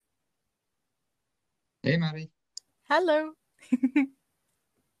Hey, Maddie. Hello.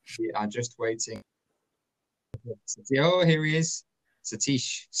 We are just waiting. Oh, here he is.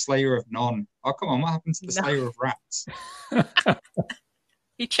 Satish, Slayer of None. Oh, come on. What happened to the No. Slayer of Rats?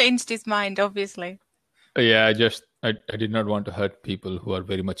 He changed his mind, obviously. Yeah, I did not want to hurt people who are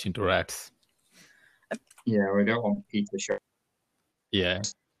very much into rats. Yeah, we don't want Peter show Yeah.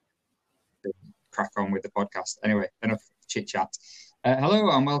 to crack on with the podcast. Anyway, enough chit chat. Hello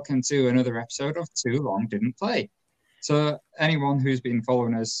and welcome to another episode of Too Long Didn't Play. So, anyone who's been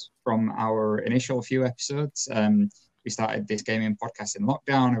following us from our initial few episodes, we started this gaming podcast in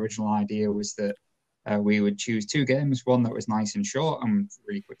lockdown. Original idea was that we would choose two games, one that was nice and short and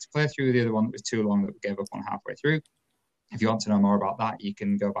really quick to play through, the other one that was too long that we gave up on halfway through. If you want to know more about that, you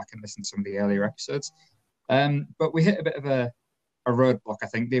can go back and listen to some of the earlier episodes. But we hit a bit of a roadblock, I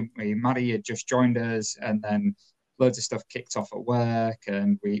think, didn't we? Maddie had just joined us, and then loads of stuff kicked off at work,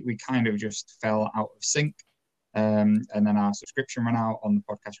 and we kind of just fell out of sync. And then our subscription ran out on the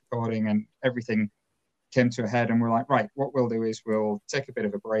podcast recording, and everything came to a head. And we're like, right, what we'll do is we'll take a bit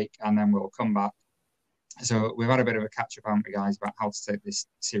of a break, and then we'll come back. So we've had a bit of a catch-up, haven't we, guys, about how to take this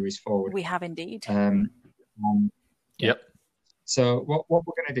series forward. We have indeed. Yep. So what we're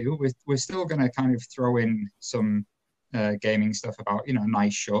going to do, we're still going to kind of throw in some gaming stuff about,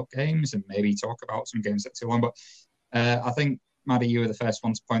 nice short games and maybe talk about some games that are too long. But I think, Maddie, you were the first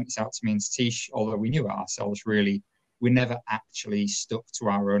one to point this out to me and Satish, although we knew it ourselves, really, we never actually stuck to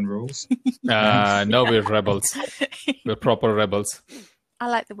our own rules. No, we're rebels. We're proper rebels. I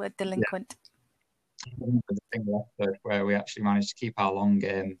like the word delinquent. The single episode where we actually managed to keep our long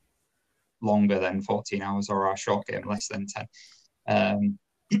game longer than 14 hours or our short game less than 10.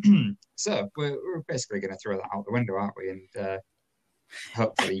 So we're basically going to throw that out the window, aren't we? And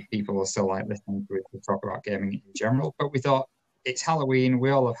hopefully people will still like listening to us to talk about gaming in general. But we thought it's Halloween. We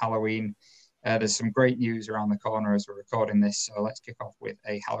all love Halloween. There's some great news around the corner as we're recording this. So let's kick off with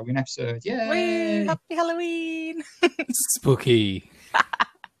a Halloween episode. Yay! Woo, happy Halloween! Spooky.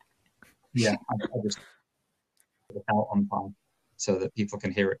 Yeah, I just put it out on time so that people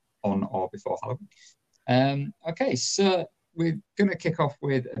can hear it on or before Halloween. Okay, so we're going to kick off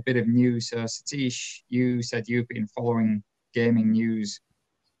with a bit of news. So Satish, you said you've been following gaming news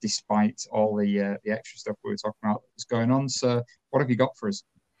despite all the extra stuff we were talking about that was going on. So what have you got for us?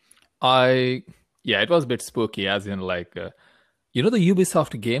 It was a bit spooky, as in the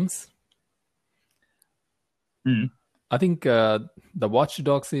Ubisoft games? I think the Watch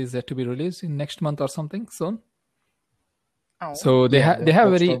Dogs is to be released in next month or something soon. Oh. So they have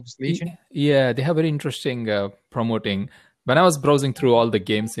very Legion. they have very interesting promoting. When I was browsing through all the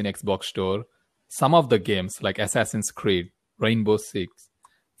games in Xbox Store, some of the games like Assassin's Creed, Rainbow Six,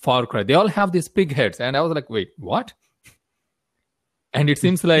 Far Cry, they all have these pig heads, and I was like, wait, what? And it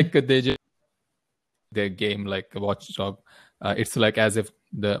seems like their game like Watchdog, it's like as if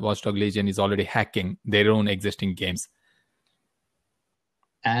the Watchdog Legion is already hacking their own existing games.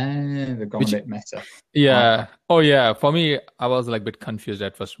 And they've gone a bit meta. Yeah. Oh, yeah. For me, I was like a bit confused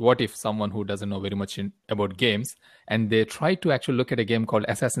at first. What if someone who doesn't know very much about games and they try to actually look at a game called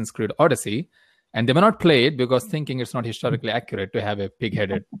Assassin's Creed Odyssey, and they may not play it because thinking it's not historically accurate to have a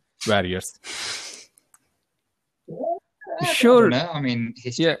pig-headed warriors. Sure. I mean,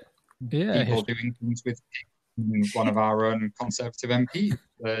 history, people doing things with one of our own Conservative MPs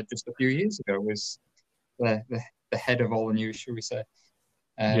just a few years ago was the head of all the news, shall we say.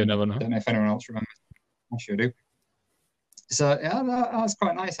 You never know. I don't know if anyone else remembers. I sure do. So yeah, that's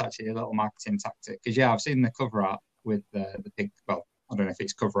quite nice actually, a little marketing tactic. Because I've seen the cover art with the pig. Well, I don't know if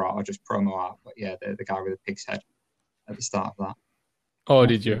it's cover art or just promo art, but yeah, the guy with the pig's head at the start of that. Oh,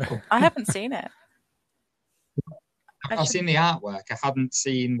 did you? Cool. I haven't seen it. I've seen the artwork. I hadn't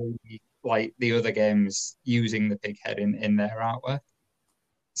seen the other games using the pig head in their artwork.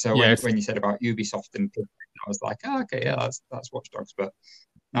 So when you said about Ubisoft and pig, I was like, okay, yeah, that's Watch Dogs. But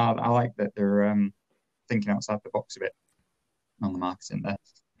no, I like that they're thinking outside the box a bit on the marketing there.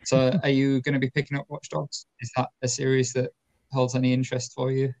 So are you going to be picking up Watch Dogs? Is that a series that holds any interest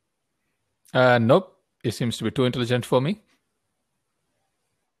for you? Nope. It seems to be too intelligent for me.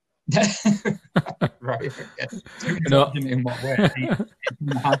 Right. Okay. No. In what way?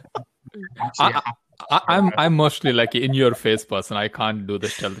 I'm mostly like an in-your-face person. I can't do the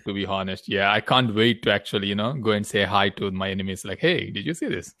stealth, to be honest. Yeah, I can't wait to actually, go and say hi to my enemies. Like, hey, did you see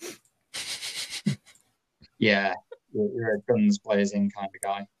this? Yeah, you're a guns blazing kind of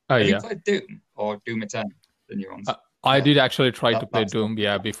guy. Have you played Doom or Doom Eternal, the new ones? I did actually try to play Doom,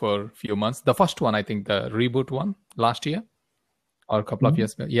 before a few months. The first one, I think the reboot one last year or a couple of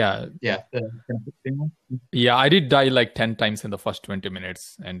years ago. Yeah. Yeah. Yeah, I did die like 10 times in the first 20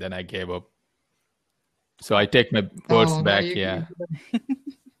 minutes and then I gave up. So I take my words Oh, no, back. you- Yeah,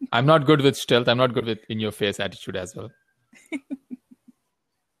 I'm not good with stealth. I'm not good with in-your-face attitude as well.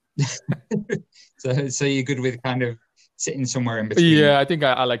 So you're good with kind of sitting somewhere in between. Yeah, I think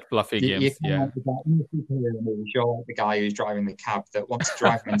I like fluffy You're games. kind of Yeah, like the guy, in the superhero movies, you're like the guy who's driving the cab that wants to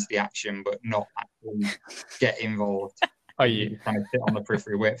drive them into the action, but not actually get involved. oh You yeah, kind of sit on the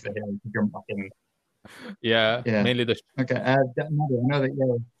periphery, wait for the hero to jump back in. yeah. Yeah. Mainly the Okay, Maddie, I know that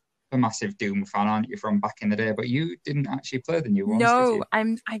you're a massive Doom fan, aren't you, from back in the day? But you didn't actually play the new ones, did No, you?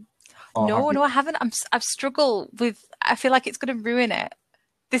 Or no, have you? I haven't. I've struggled with. I feel like it's going to ruin it.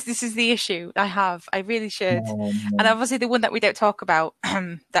 This is the issue I have. I really should. No. And obviously the one that we don't talk about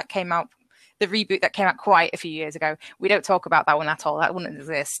that came out, the reboot that came out quite a few years ago. We don't talk about that one at all. That wouldn't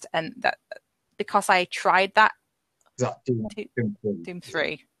exist. And that because I tried that Is that Doom? Doom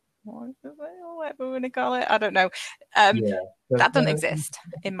 3. Whatever we're going to call it. I don't know. Yeah. That doesn't exist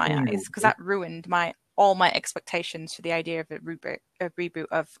in my eyes because that ruined all my expectations for the idea of a reboot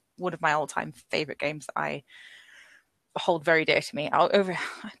of one of my all-time favorite games that I hold very dear to me. Over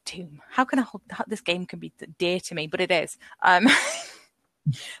Doom. How can this game can be dear to me? But it is.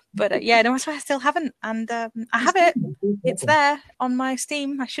 But yeah, no, I still haven't, and I have it. It's there on my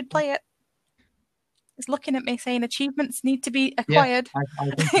Steam. I should play it. It's looking at me saying achievements need to be acquired.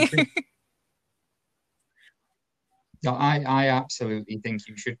 I absolutely think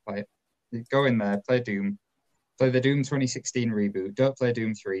you should play it. Go in there, play Doom. Play the Doom 2016 reboot. Don't play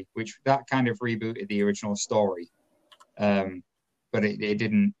Doom 3, which that kind of rebooted the original story. But it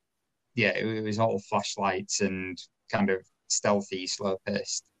didn't. Yeah, it was all flashlights and kind of stealthy, slow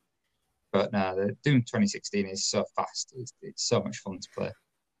paced. But no, the Doom 2016 is so fast. It's so much fun to play.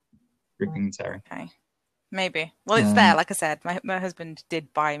 Ripping and tearing. Okay, maybe. Well, it's there. Like I said, my husband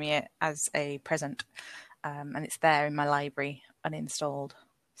did buy me it as a present, and it's there in my library, uninstalled,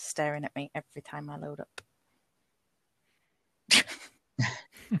 staring at me every time I load up.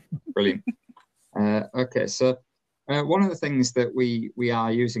 Brilliant. Okay, so one of the things that we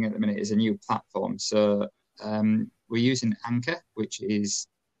are using at the minute is a new platform. So we're using Anchor, which is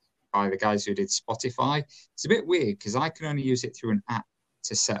by the guys who did Spotify. It's a bit weird because I can only use it through an app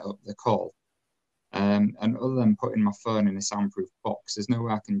to set up the call. And other than putting my phone in a soundproof box, there's no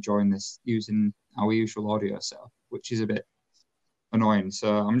way I can join this using our usual audio setup, which is a bit annoying.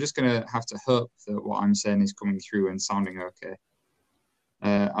 So I'm just going to have to hope that what I'm saying is coming through and sounding okay.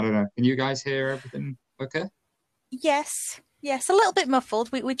 I don't know. Can you guys hear everything okay? Yes, a little bit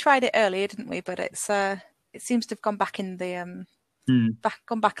muffled. We tried it earlier, didn't we? But it seems to have gone back in the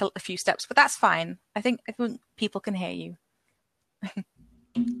gone back a few steps. But that's fine. I think people can hear you.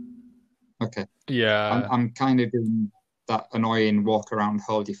 Okay. yeah. I'm kind of doing that annoying walk around,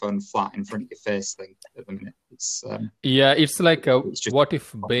 hold your phone flat in front of your face thing at the minute. It's Yeah, it's like it's just- what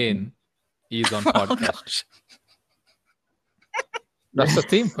if Bane is on Oh podcast? gosh. That's the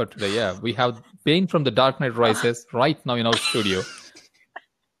theme for today. Yeah, we have Bane from The Dark Knight Rises right now in our studio,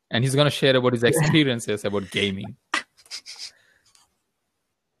 and he's going to share about his experiences about gaming.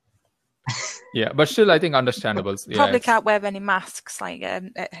 Yeah, but still, I think understandable. Yeah, Probably it's- can't wear any masks, like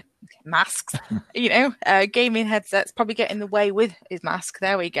masks. Gaming headsets probably get in the way with his mask.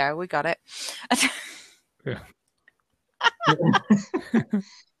 There we go. We got it.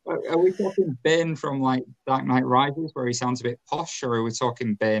 Are we talking Bane from like Dark Knight Rises, where he sounds a bit posh, or are we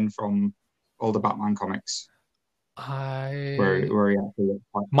talking Bane from all the Batman comics, where he actually looks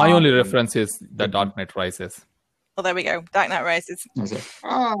like My Batman? only reference is The Dark Knight Rises. Well, there we go. Dark Knight Rises. Is it?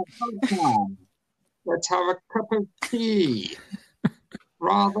 Oh, Batman, let's have a cup of tea.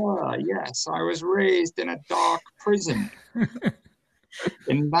 Rather, yes, I was raised in a dark prison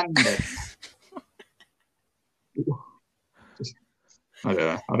in London. I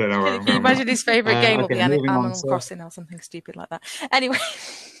don't know. Can you imagine his favourite game will okay, be moving on, Animal so- Crossing or something stupid like that? Anyway.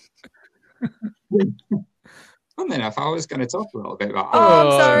 Funnily enough, I was going to talk a little bit about. Oh,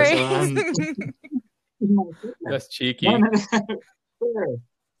 I'm so, sorry. That's cheeky. No.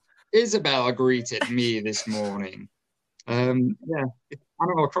 Isabel greeted me this morning. Yeah,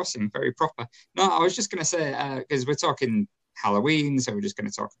 Animal Crossing, very proper. No, I was just going to say, because we're talking Halloween, so we're just going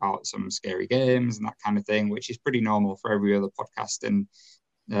to talk about some scary games and that kind of thing, which is pretty normal for every other podcast and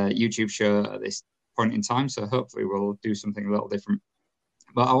YouTube show at this point in time. So hopefully we'll do something a little different.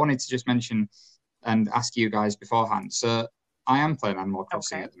 But I wanted to just mention and ask you guys beforehand. So I am playing Animal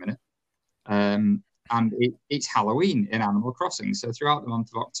Crossing Okay. at the minute. And it's Halloween in Animal Crossing. So throughout the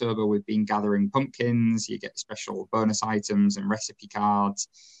month of October, we've been gathering pumpkins. You get special bonus items and recipe cards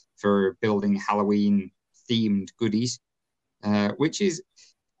for building Halloween-themed goodies, which is,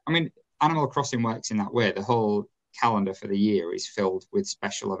 I mean, Animal Crossing works in that way. The whole calendar for the year is filled with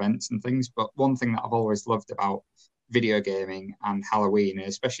special events and things. But one thing that I've always loved about video gaming and Halloween,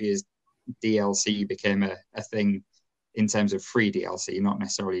 especially as DLC became a thing in terms of free DLC, not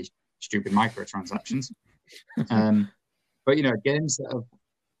necessarily stupid microtransactions. But, you know, games that have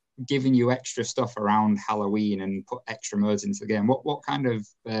given you extra stuff around Halloween and put extra modes into the game. What kind of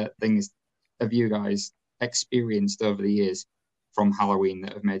things have you guys experienced over the years from Halloween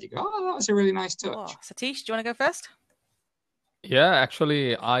that have made you go, oh, that was a really nice touch? Oh, Satish, do you want to go first? Yeah,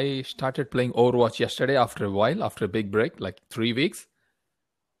 actually, I started playing Overwatch yesterday after a while, after a big break, like 3 weeks.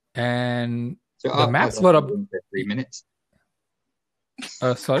 And So the maps were up. For 3 minutes.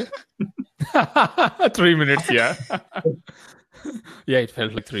 Sorry? 3 minutes, yeah. Yeah, it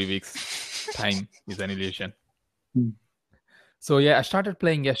felt like 3 weeks. Time is an illusion. So yeah, I started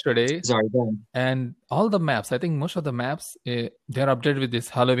playing yesterday. Sorry, go on. And all the maps, I think most of the maps, they're updated with this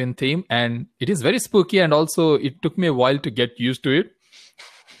Halloween theme. And it is very spooky. And also, it took me a while to get used to it.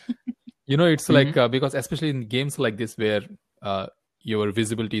 You know, it's like, because especially in games like this where your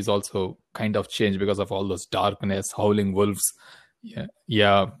visibility is also kind of changed because of all those darkness, howling wolves.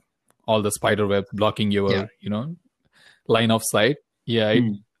 Yeah. All the spider webs blocking your, line of sight. Yeah,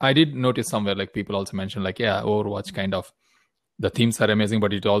 I did notice somewhere, like people also mentioned, like, yeah, Overwatch kind of, the themes are amazing,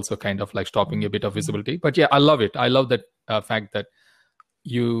 but it also kind of like stopping a bit of visibility. But yeah, I love it. I love that fact that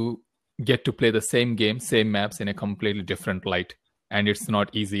you get to play the same game, same maps in a completely different light. And it's not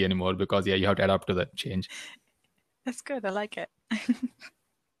easy anymore because, yeah, you have to adapt to that change. That's good. I like it.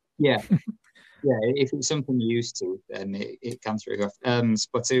 Yeah. Yeah, if it's something you're used to, then it can throw you off.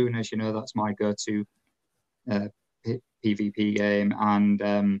 Splatoon, as you know, that's my go-to PvP game,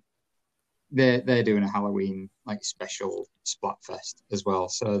 and they're doing a Halloween like special Splatfest as well.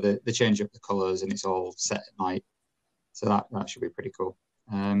 So they change up the colours and it's all set at night. So that should be pretty cool.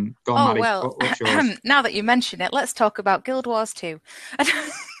 Go on, Maddie. Well, what's yours? Now that you mention it, let's talk about Guild Wars 2.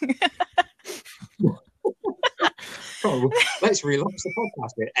 Oh, let's relaunch the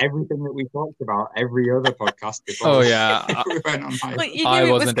podcast with everything that we talked about every other podcast before. Oh yeah, we went on high. Well, you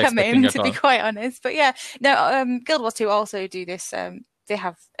knew it was coming, to be quite honest. But yeah, no. Guild Wars 2 also do this. They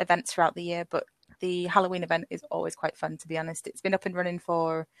have events throughout the year, but the Halloween event is always quite fun. To be honest, it's been up and running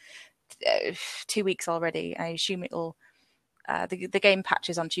for 2 weeks already. I assume it'll. The game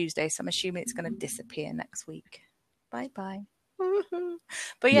patches on Tuesday, so I'm assuming it's going to disappear next week. Bye bye.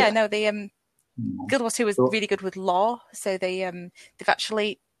 But yeah, no, the Guild Wars 2 was really good with lore, so they've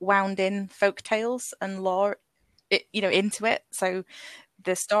actually wound in folk tales and lore, into it. So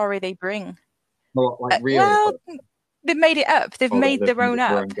the story they bring, they've made it up. They've made their own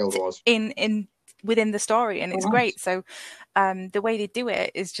up in within the story, and it's great. So the way they do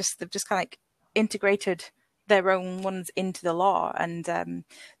it is they've just kind of like integrated their own ones into the lore, and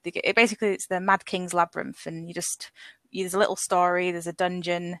basically it's the Mad King's Labyrinth, and there's a little story, there's a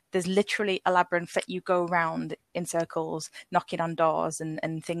dungeon, there's literally a labyrinth that you go around in circles, knocking on doors,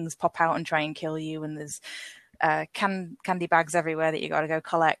 and things pop out and try and kill you, and there's candy bags everywhere that you got to go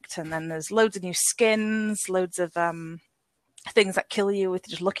collect, and then there's loads of new skins, loads of things that kill you with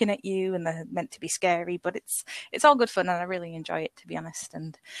just looking at you, and they're meant to be scary, but it's all good fun, and I really enjoy it, to be honest.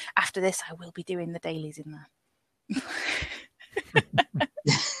 And after this, I will be doing the dailies in there.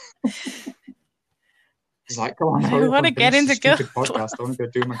 It's like, come on, I want to get into Guild podcast. I want to go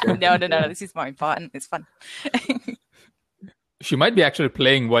do my game. No, this is more important. It's fun. She might be actually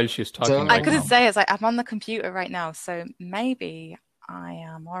playing while she's talking. I couldn't say, it's like I'm on the computer right now, so maybe I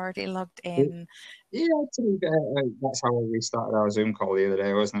am already logged in. Yeah, to be fair, that's how we started our Zoom call the other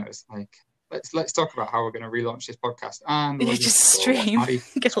day, wasn't it? It's like, let's talk about how we're going to relaunch this podcast, and you just stream.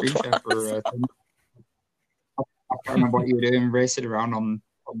 Screen share for. I can't remember what you were doing, racing around on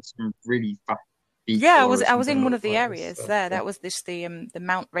some really fast. Yeah, I was in one of the areas there. That was the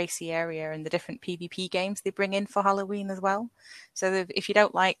Mount Racy area and the different PvP games they bring in for Halloween as well. So if you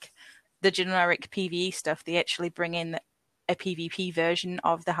don't like the generic PvE stuff, they actually bring in a PvP version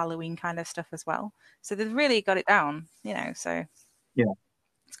of the Halloween kind of stuff as well. So they've really got it down, so yeah,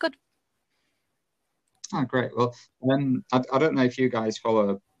 it's good. Oh, great. Well, I don't know if you guys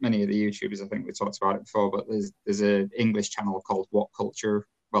follow many of the YouTubers. I think we talked about it before, but there's an English channel called What Culture.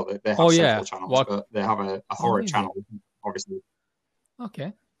 Well, they have several channels, but they have a horror channel, obviously.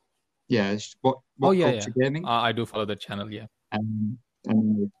 Okay. Yeah, What Culture Gaming. I do follow that channel, yeah. And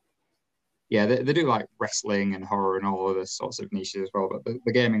yeah, they do like wrestling and horror and all other sorts of niches as well. But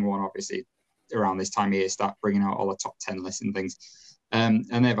the gaming one, obviously, around this time of year, start bringing out all the top 10 lists and things. And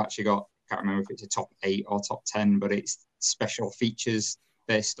they've actually got, I can't remember if it's a top 8 or top 10, but it's special features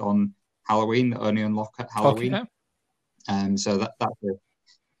based on Halloween that only unlock at Halloween. Okay. So that's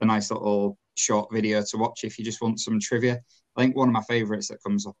a nice little short video to watch if you just want some trivia. I think one of my favourites that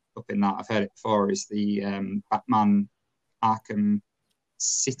comes up in that, I've heard it before, is the Batman Arkham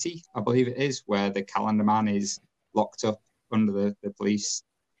City, I believe it is, where the Calendar Man is locked up under the police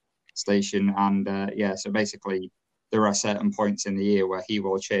station. And so basically there are certain points in the year where he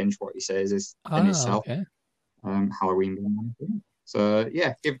will change what he says is in itself. Okay. Halloween being one of them. So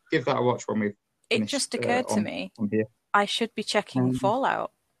yeah, give that a watch when we've It just occurred to me, I should be checking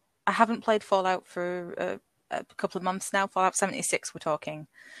Fallout. I haven't played Fallout for a couple of months now. Fallout 76 we're talking.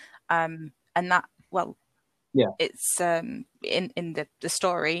 And that, well, yeah, it's in the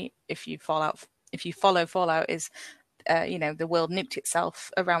story, if you follow Fallout, is the world nuked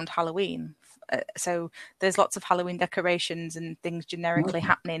itself around Halloween. So there's lots of Halloween decorations and things generically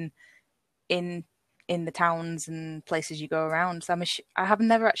happening in the towns and places you go around. So I have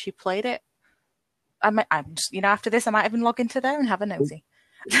never actually played it. I'm just, after this, I might even log into there and have a nosy.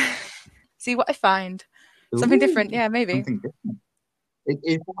 See what I find. Something different, yeah, maybe. Something different.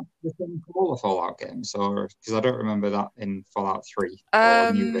 Is that the same for all the Fallout games, or because I don't remember that in Fallout 3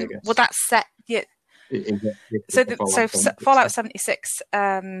 or New Vegas? Well, that's set. Yeah. So Fallout 76,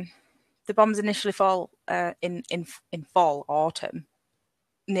 the bombs initially fall in fall, autumn,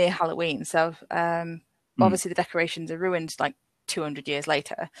 near Halloween. So obviously the decorations are ruined like 200 years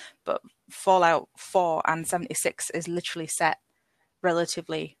later, but Fallout 4 and 76 is literally set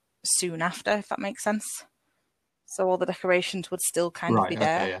relatively soon after, if that makes sense. So all the decorations would still kind of be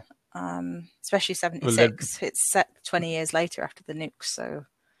there. Yeah. Especially 76. It's set 20 years later after the nukes, so...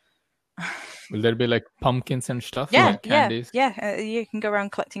 Will there be like pumpkins and stuff? Yeah, like candies? You can go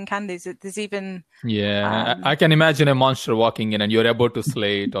around collecting candies. There's even... Yeah, I can imagine a monster walking in and you're about to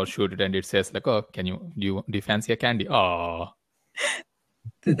slay it or shoot it and it says like, oh, do you fancy a candy? Oh.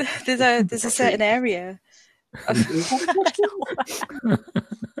 There's a certain area.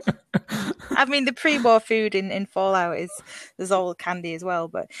 I mean, the pre-war food in Fallout there's all candy as well,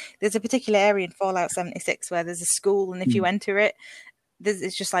 but there's a particular area in Fallout 76 where there's a school, and if you enter it,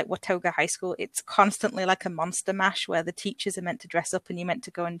 it's just like Watoga High School. It's constantly like a monster mash where the teachers are meant to dress up and you're meant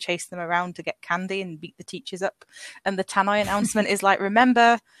to go and chase them around to get candy and beat the teachers up. And the Tannoy announcement is like,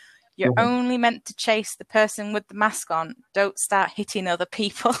 remember, you're only meant to chase the person with the mask on. Don't start hitting other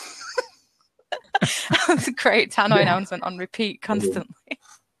people. That's a great Tannoy announcement on repeat constantly.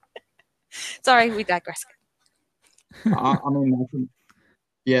 Sorry, we digress. I think,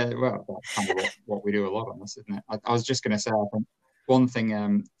 well, that's kind of what we do a lot on this, isn't it? I was just going to say, I think one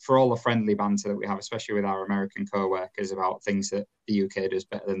thing for all the friendly banter that we have, especially with our American co-workers about things that the UK does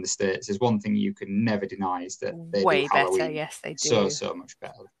better than the States, is one thing you can never deny is that they way do Halloween better. Yes, they do so much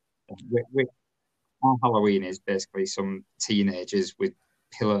better. Our Halloween is basically some teenagers with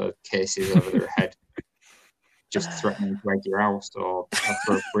pillowcases over their head, just threatening to egg your house or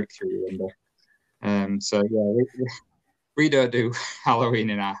throw a brick through your window. So yeah, we don't do Halloween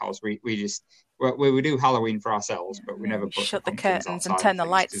in our house. We do Halloween for ourselves, but we never put shut the curtains and turn the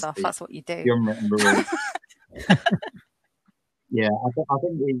lights off. That's what you do. The unwritten rule. Yeah, I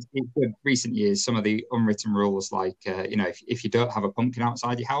think it's good. Recent years, some of the unwritten rules, like if you don't have a pumpkin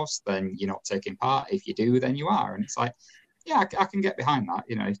outside your house, then you're not taking part. If you do, then you are. And it's like, yeah, I can get behind that.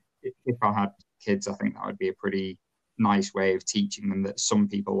 If I had kids, I think that would be a pretty nice way of teaching them that some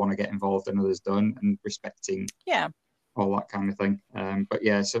people want to get involved and others don't, and respecting all that kind of thing. But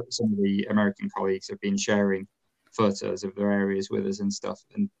yeah, so some of the American colleagues have been sharing photos of their areas with us and stuff,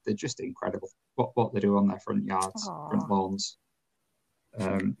 and they're just incredible what they do on their front yards, front lawns.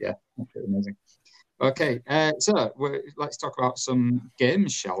 Yeah, absolutely amazing. Okay, so let's talk about some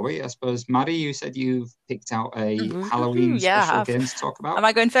games, shall we? I suppose, Maddie, you said you've picked out a Halloween special game to talk about. Am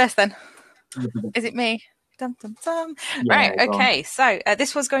I going first then? Is it me? Dum, dum, dum. Yeah, right, okay. So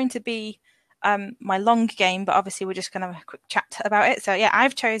this was going to be my long game, but obviously we're just going to have a quick chat about it. So yeah,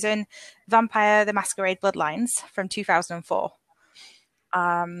 I've chosen Vampire the Masquerade Bloodlines from 2004.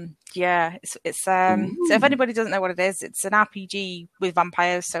 It's so if anybody doesn't know what it is, it's an RPG with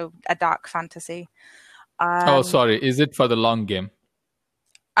vampires, so a dark fantasy. Sorry, is it for the long game?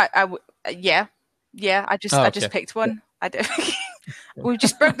 I just picked one. I don't. We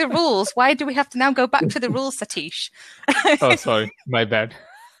just broke the rules. Why do we have to now go back to the rules, Satish? Oh, sorry, my bad.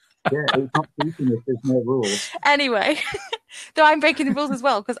 Yeah, it's not teaching if there's no rules. Anyway, though I'm breaking the rules as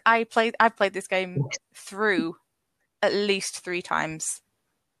well because I've played this game through at least 3 times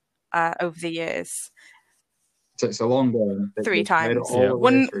over the years. So it's a long game. 3 times.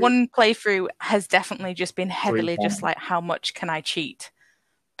 One playthrough has definitely just been heavily just like, how much can I cheat?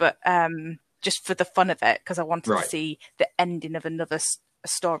 But just for the fun of it, because I wanted to see the ending of another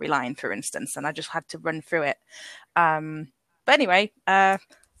storyline, for instance, and I just had to run through it. But anyway,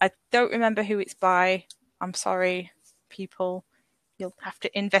 I don't remember who it's by. I'm sorry, people. You'll have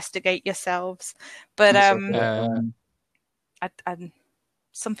to investigate yourselves. But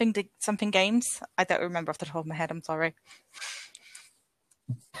something games. I don't remember off the top of my head. I'm sorry.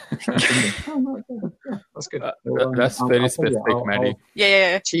 That's good. That's very specific, Maddie.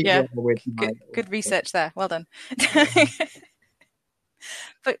 Yeah. With good research there. Well done.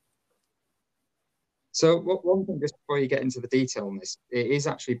 But so one thing, just before you get into the detail on this, it is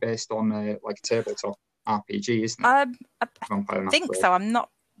actually based on like a tabletop RPG, isn't it? I think so. I'm not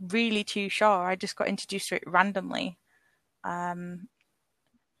really too sure. I just got introduced to it randomly. Okay,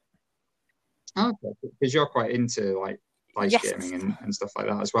 because you're quite into like dice gaming and stuff like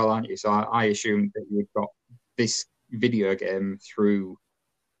that as well, aren't you? So I assumed that you'd got this video game through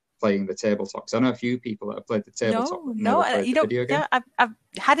playing the tabletop. So I know a few people that have played the tabletop. I've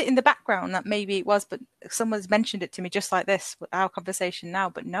had it in the background that maybe it was, but someone's mentioned it to me just like this with our conversation now.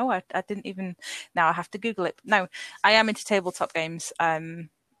 But no, I didn't even. Now I have to Google it. No, I am into tabletop games.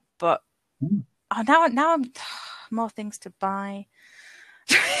 But now I'm more things to buy.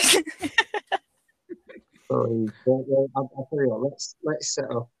 Sorry, I'll tell you what. Let's set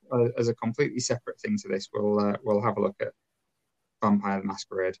up as a completely separate thing to this. We'll have a look at Vampire the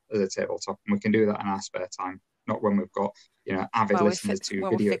Masquerade as a tabletop, and we can do that in our spare time, not when we've got avid listeners to video.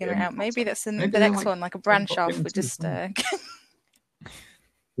 We're figuring it out. Maybe that's the next one, like a branch off. We just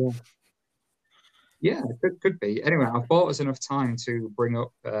yeah, it could be. Anyway, I've bought us enough time to bring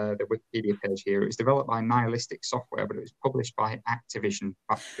up the Wikipedia page here. It was developed by Nihilistic Software, but it was published by Activision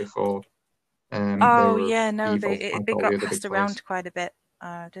back before. They got passed around quite a bit,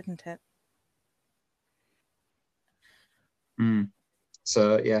 didn't it?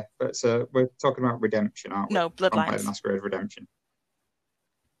 So yeah, but we're talking about Redemption, aren't we? No, Bloodlines. Vampire the Masquerade Redemption.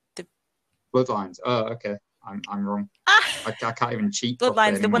 Bloodlines. Oh, okay. I'm wrong. I can't even cheat.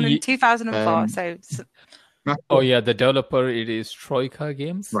 Bloodlines, the one in 2004. Oh yeah, the developer, it is Troika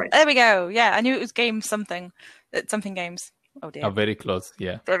Games. Right. There we go. Yeah, I knew it was something games. Oh dear. Very close.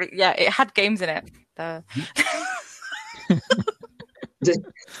 Yeah. It had games in it.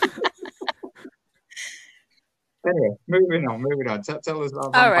 Anyway, moving on. Tell us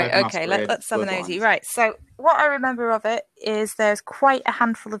about All right, okay, let's have an nosy. Right, so what I remember of it is there's quite a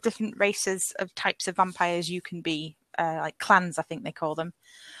handful of different races of types of vampires you can be, like clans, I think they call them.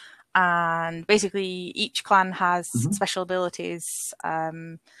 And basically, each clan has special abilities,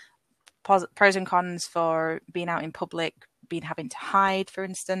 pros and cons for being out in public, having to hide, for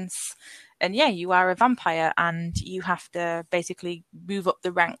instance. And yeah, you are a vampire, and you have to basically move up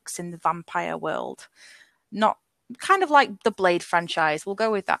the ranks in the vampire world. Not kind of like the Blade franchise. We'll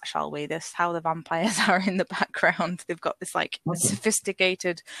go with that, shall we? This how the vampires are in the background. They've got this like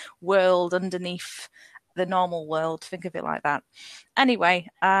sophisticated world underneath the normal world. Think of it like that. Anyway,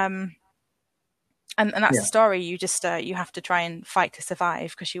 and that's the story. You just you have to try and fight to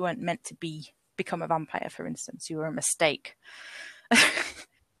survive because you weren't meant to become a vampire, for instance. You were a mistake.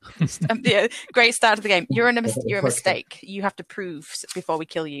 Great start to the game. You're a mistake. You have to prove before we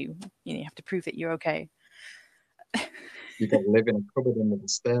kill you. You have to prove that you're okay. You got to live in a cupboard under the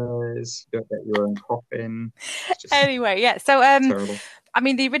stairs. You don't get your own coffin. Anyway, yeah. So, terrible. I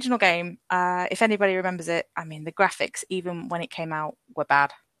mean, the original game, if anybody remembers it, I mean, the graphics, even when it came out, were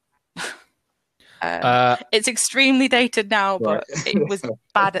bad. It's extremely dated now, but it was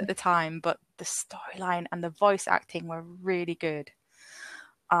bad at the time. But the storyline and the voice acting were really good.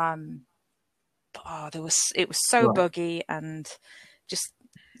 It was so buggy and just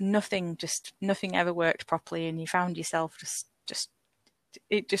nothing ever worked properly, and you found yourself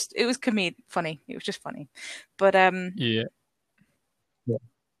it was funny. It was just funny, but How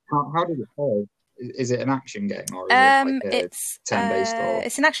did it play? Is it an action game or is it's turn-based?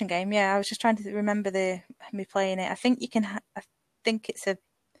 It's an action game. Yeah, I was just trying to remember me playing it. I think you can. I think it's a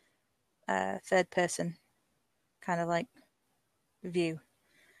third person kind of like view.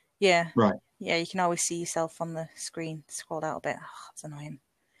 Yeah. Right. Yeah, you can always see yourself on the screen scrolled out a bit. Oh, that's annoying.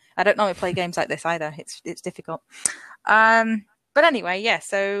 I don't normally play games like this either. It's difficult. But anyway, yeah.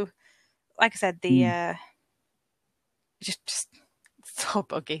 So, like I said, the just so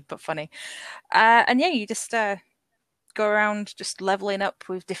buggy but funny. And yeah, you just go around just leveling up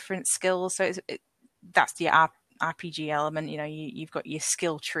with different skills. So that's the RPG element. You've got your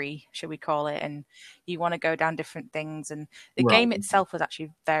skill tree, shall we call it, and you want to go down different things. And the game itself was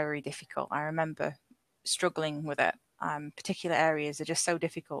actually very difficult. I remember struggling with it. Particular areas are just so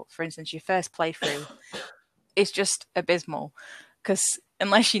difficult. For instance, your first playthrough is just abysmal because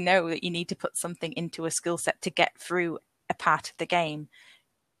unless you know that you need to put something into a skill set to get through a part of the game,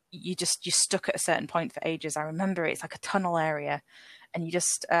 you're stuck at a certain point for ages. I remember it's like a tunnel area, and you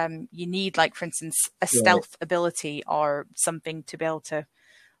just you need, like, for instance, a stealth ability or something to be able to,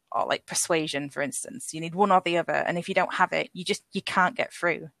 or like persuasion, for instance. You need one or the other, and if you don't have it, you can't get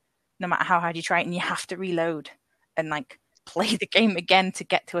through, no matter how hard you try, and you have to reload and like play the game again to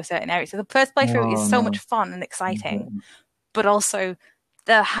get to a certain area. So the first playthrough is so much fun and exciting, but also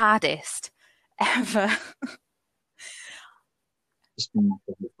the hardest ever. It's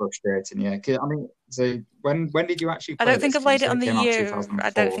massively frustrating, yeah. 'Cause, I mean, so when did you actually play I don't think I this? played it You on said the came out year. 2004, I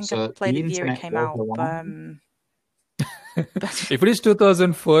don't think so I played the it the year it internet came was out. around. If it is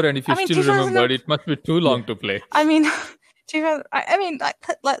 2004 and if you I mean, still 2000 remember, it must be too long to play. I mean, 2000. I mean, like,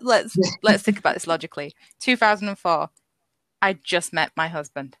 let's think about this logically. 2004. I just met my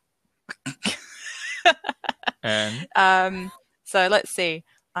husband. And So let's see.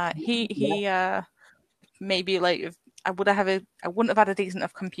 He maybe, like, if I wouldn't have had a decent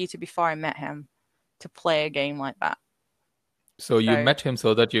enough computer before I met him to play a game like that. so you met him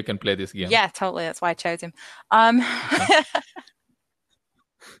so that you can play this game. Yeah, totally. That's why I chose him.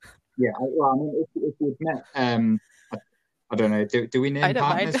 Yeah, well, I mean, if you'd met, I don't know, do we name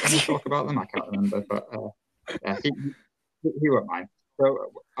partners when we talk about them? I can't remember, but he won't mind.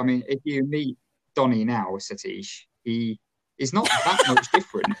 So, I mean, if you meet Donnie now, Satish, he is not that much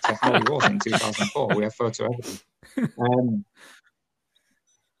different to how he was in 2004. We have photo evidence.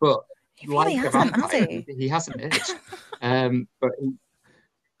 But he really like hasn't, a vampire, he hasn't aged. But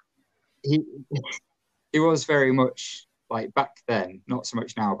he was very much, like, back then, not so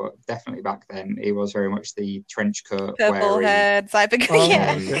much now, but definitely back then, he was very much the trench coat purple head,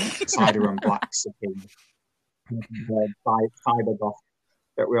 cider and black sipping cyber goth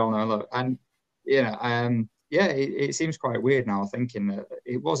that we all know. Look, and it seems quite weird now thinking that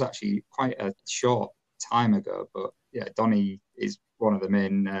it was actually quite a short time ago. But yeah, Donnie is one of the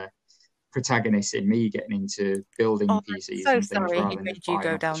main protagonists in me getting into building PCs. So and things sorry rather he than made just you buying go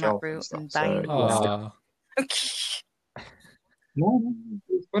off the down that shelf route and stuff. buying. No,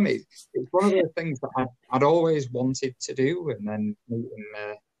 it's funny. It's one of those things that I'd always wanted to do, and then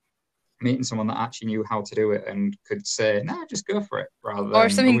meeting someone that actually knew how to do it and could say, "No, just go for it," rather than, or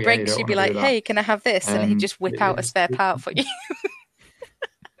if something you breaks, you'd be like, "Hey, can I have this?" And he'd just whip out a spare part for you.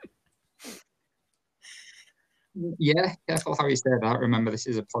 Yeah, careful how you say that. Remember, this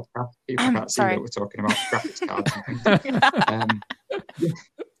is a podcast. People can't see that we're talking about graphics cards and things.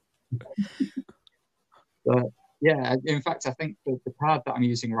 But yeah, in fact, I think the card that I'm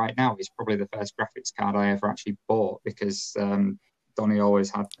using right now is probably the first graphics card I ever actually bought, because Donnie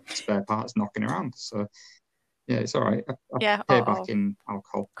always had spare parts knocking around. So yeah, it's all right. I pay back in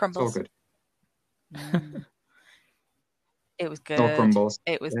alcohol. Crumbles. It's all good. It was good. Or crumbles.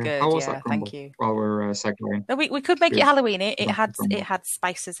 It was good. How was that that crumble? Thank you. While we're segueing. No, we could make it Halloween. It had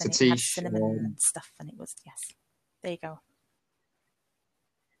spices and it had cinnamon and stuff, and it was, yes. There you go.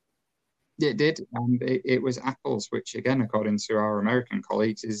 It did, and it was apples, which again, according to our American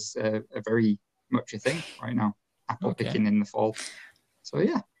colleagues, is a very much a thing right now. Apple picking in the fall. So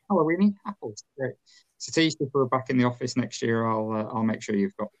yeah, Halloweeny apples, great. Satish, if we're back in the office next year, I'll make sure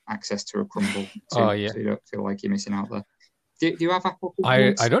you've got access to a crumble too, so you don't feel like you're missing out there. Do you have apple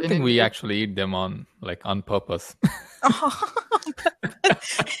cookies? I don't think we actually eat them on purpose.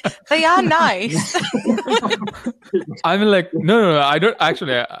 They are nice. I mean, like, no, I don't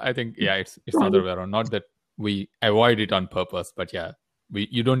actually. I think it's the other way around. Not that we avoid it on purpose, but yeah,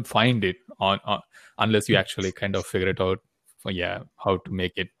 you don't find it on unless you actually kind of figure it out. How to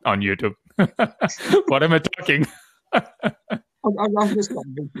make it on YouTube. What am I talking? I'm just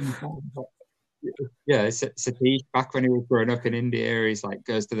thinking. Yeah, Satish, back when he was growing up in India, he's like,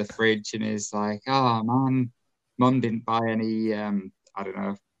 goes to the fridge and is like, "Oh man, Mum didn't buy any. I don't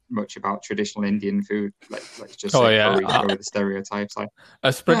know much about traditional Indian food. Let's just say curry, go with the stereotypes." Like,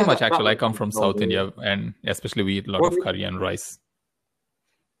 that's pretty much actually. I come from South India, and especially we eat a lot of curry and rice.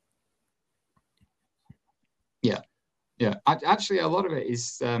 Yeah. Actually, a lot of it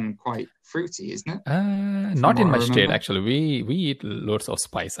is quite fruity, isn't it? Not in my state, actually. We eat loads of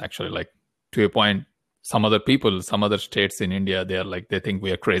spice, actually. Like, to a point, some other states in India, they think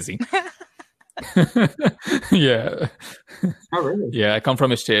we are crazy. Yeah. Oh, really? Yeah, I come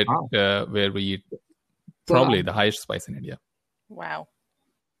from a state where we eat probably the highest spice in India. Wow.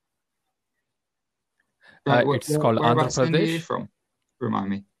 It's called Andhra Pradesh. Where are you from? Remind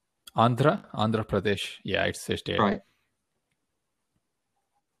me. Andhra Pradesh. Yeah, it's a state. Right.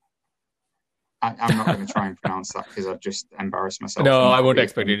 I'm not going to try and pronounce that because I'd just embarrass myself. No, I won't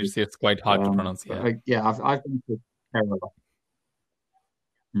expect it. It's quite hard to pronounce. I've been to Kerala.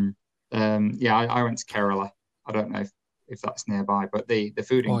 I went to Kerala. I don't know if that's nearby, but the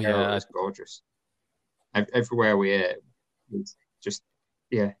food in Kerala is gorgeous. Everywhere we ate was just,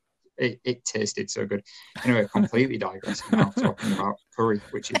 yeah, it tasted so good. Anyway, completely digressing now, talking about curry,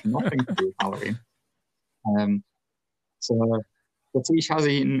 which is nothing to do with Halloween. So Satish has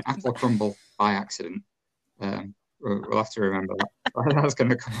eaten apple crumble by accident. We'll have to remember that. That's going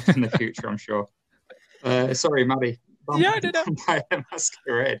to come up in the future, I'm sure. Sorry, Maddie. Vampire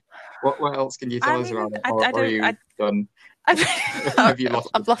Masquerade. What else can you tell us about it? Or are you done?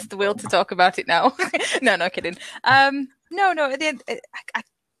 I've lost the will to talk about it now. No, kidding. No. At the end,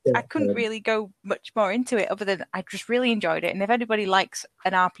 I couldn't really go much more into it other than I just really enjoyed it. And if anybody likes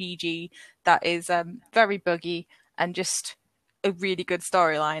an RPG that is very buggy and just a really good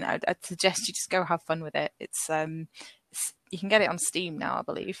storyline, I'd suggest you just go have fun with it. It's you can get it on Steam now, I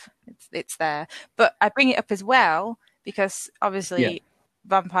believe. It's there. But I bring it up as well because obviously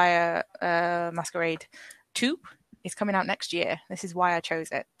Vampire Masquerade 2 is coming out next year. This is why I chose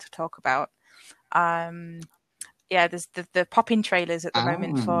it to talk about. There's the pop-in trailers at the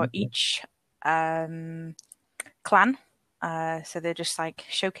moment for each clan. So they're just like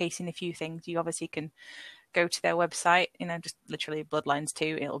showcasing a few things. You obviously can go to their website, just literally Bloodlines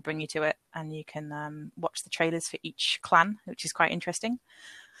 2, it'll bring you to it, and you can watch the trailers for each clan, which is quite interesting.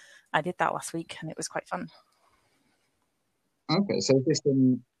 I did that last week, and it was quite fun. Okay, so this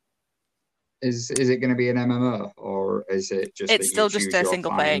is it going to be an MMO, or is it just? It's still just a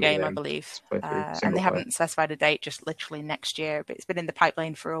single-player game, I believe, and they haven't specified a date. Just literally next year, but it's been in the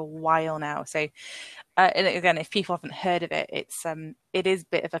pipeline for a while now. So, and again, if people haven't heard of it, it is a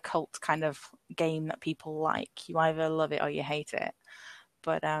bit of a cult kind of game that people like. You either love it or you hate it.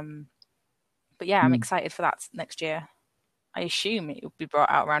 But yeah, I'm excited for that next year. I assume it would be brought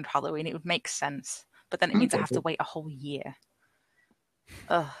out around Halloween. It would make sense, but then it means I have to wait a whole year.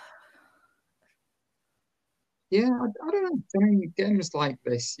 Ugh. Yeah, I don't know. I mean, games like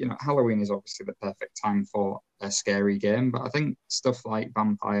this, Halloween is obviously the perfect time for a scary game, but I think stuff like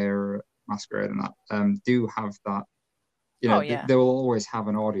Vampire Masquerade and that do have that. They will always have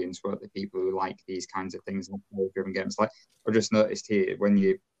an audience for the people who like these kinds of things and driven games. Like I've just noticed here, when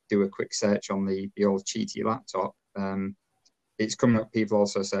you do a quick search on the old cheaty laptop, it's coming up. People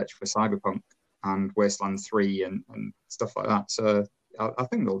also search for Cyberpunk and Wasteland 3 and stuff like that. So I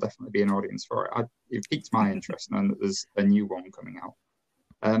think there'll definitely be an audience for it. It piqued my interest knowing that there's a new one coming out.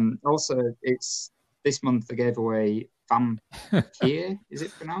 Also, it's this month they gave away Vampire. Is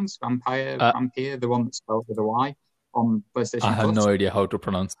it pronounced Vampire? Vampire, the one that's spelled with a Y on PlayStation. I have no idea how to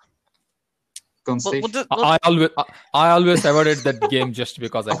pronounce. Go on, Steve. I always avoided that game just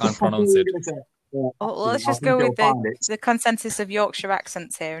because I can't pronounce it. Let's just go with the consensus of Yorkshire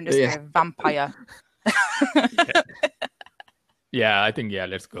accents here and just go Vampire. Yeah, I think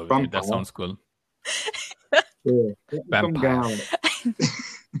let's go with it. That sounds cool. Vampire.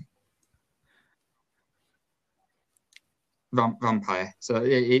 Vampire. So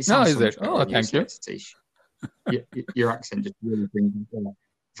it sounds is it? Oh, thank you. Your accent just really brings me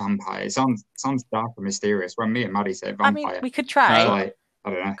Vampire. It sounds dark and mysterious. When me and Maddie say Vampire, I mean, we could try. I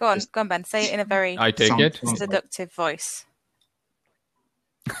don't know. Go on, Ben. Say it in a very seductive voice.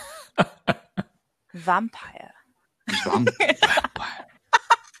 Vampire. Vampire.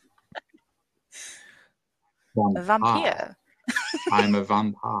 I'm a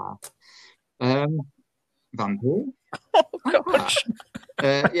vampire. Vampire? Oh, gosh.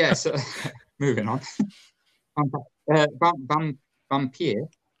 So moving on. Vampire,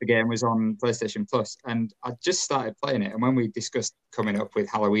 the game, was on PlayStation Plus, and I just started playing it. And when we discussed coming up with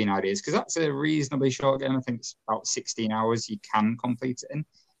Halloween ideas, because that's a reasonably short game, I think it's about 16 hours you can complete it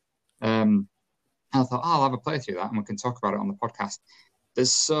in. I thought, I'll have a playthrough of that and we can talk about it on the podcast.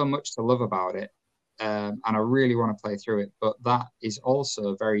 There's so much to love about it, and I really want to play through it, but that is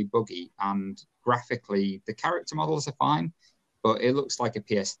also very buggy, and graphically, the character models are fine, but it looks like a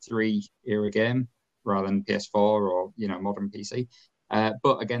PS3 era game rather than PS4 or, modern PC.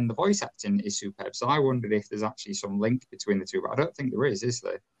 But again, the voice acting is superb, so I wondered if there's actually some link between the two, but I don't think there is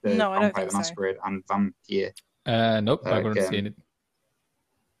there? No, I don't think the Masquerade and Vampire. Nope, I haven't seen it.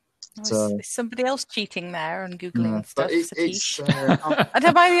 So, is somebody else cheating there and Googling stuff?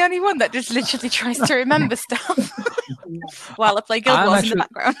 Am I the only one that just literally tries to remember stuff while I play Guild Wars in the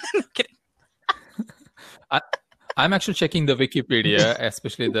background? I'm kidding. I'm actually checking the Wikipedia,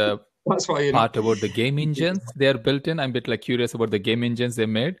 especially the part about the game engines they are built in. I'm a bit curious about the game engines they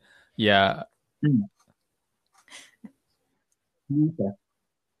made. Yeah. Okay.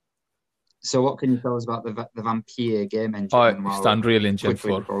 So what can you tell us about the Vampire game engine? It's the Unreal Engine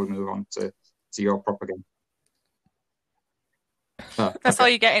 4. Before we move on to your proper game. That's all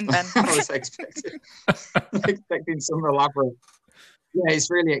you're getting, Ben. I was expecting some elaborate Yeah,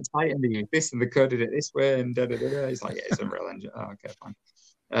 it's really exciting. They use this and they coded it this way and da da da da. It's like, yeah, it's Unreal Engine. Oh, okay, fine.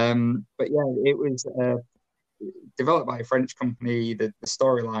 But yeah, it was developed by a French company. The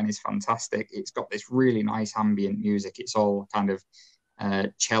storyline is fantastic. It's got this really nice ambient music. It's all kind of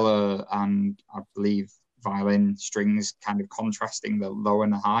cello and I believe violin strings kind of contrasting the low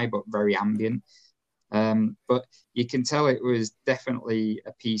and the high, but very ambient. But you can tell it was definitely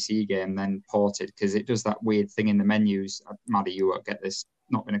a PC game then ported because it does that weird thing in the menus. Maddie, you won't get this,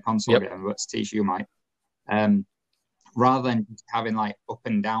 not in a console game, but Satish, you might. Rather than having like up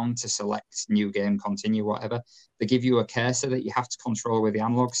and down to select new game, continue, whatever, they give you a cursor that you have to control with the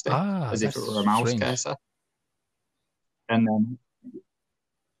analog stick as if it were a mouse cursor. And then,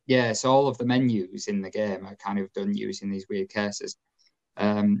 yeah, so all of the menus in the game are kind of done using these weird cursors.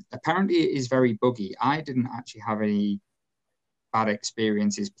 Apparently it is very buggy. I didn't actually have any bad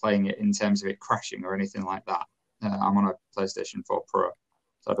experiences playing it in terms of it crashing or anything like that. I'm on a PlayStation 4 Pro,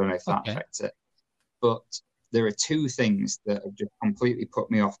 so I don't know if that affects it. But there are two things that have just completely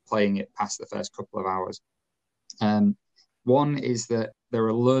put me off playing it past the first couple of hours. One is that there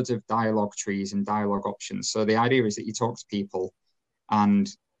are loads of dialogue trees and dialogue options. So the idea is that you talk to people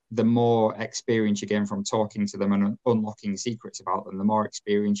and the more experience you gain from talking to them and unlocking secrets about them, the more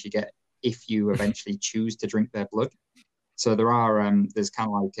experience you get if you eventually choose to drink their blood. So there are, there's kind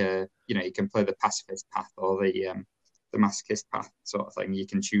of like, you can play the pacifist path or the masochist path sort of thing. You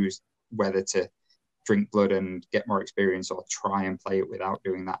can choose whether to drink blood and get more experience or try and play it without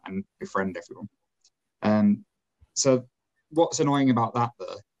doing that and befriend everyone. So what's annoying about that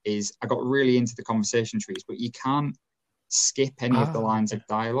though is I got really into the conversation trees, but you can't skip any of the lines of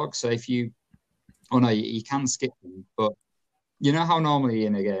dialogue. So if you can skip them, but you know how normally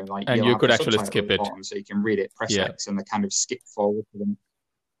in a game like and you could actually skip it bottom, so you can read it, press X and they kind of skip forward to them.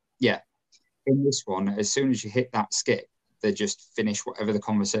 In this one, as soon as you hit that skip, they just finish whatever the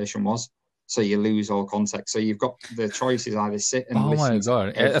conversation was. So you lose all context. So you've got the choices either sit and listen. Oh my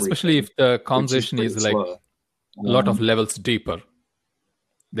god! Especially if the conversation is like a lot of levels deeper,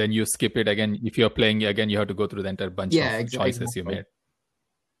 then you skip it again. If you're playing again, you have to go through the entire bunch of choices you made.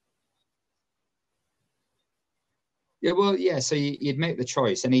 Yeah, well, yeah. So you'd make the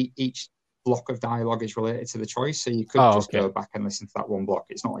choice, and each block of dialogue is related to the choice. So you could just go back and listen to that one block.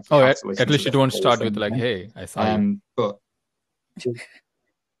 It's not like you have to listen at least to it won't start with like, "Hey, I saw you." But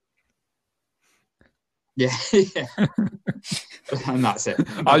yeah, and that's it.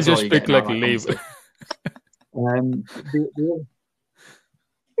 I'll just pick like leave.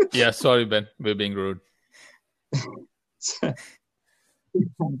 Yeah, sorry, Ben. We're being rude. That's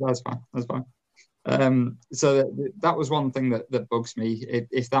fine. So that was one thing that bugs me.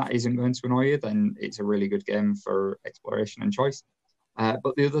 If that isn't going to annoy you, then it's a really good game for exploration and choice.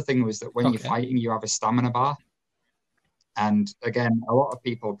 But the other thing was that when you're fighting, you have a stamina bar. And again, a lot of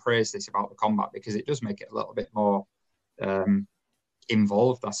people praise this about the combat because it does make it a little bit more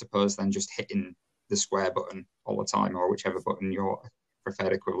involved, I suppose, than just hitting the square button all the time or whichever button your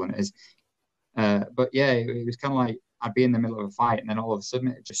preferred equivalent is. But yeah, it was kind of like I'd be in the middle of a fight and then all of a sudden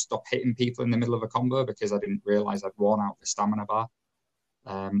it just stopped hitting people in the middle of a combo because I didn't realize I'd worn out the stamina bar.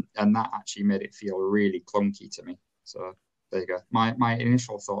 And that actually made it feel really clunky to me. So there you go. My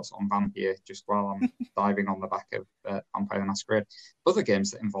initial thoughts on Vampire, just while I'm diving on the back of Vampire the Masquerade. Other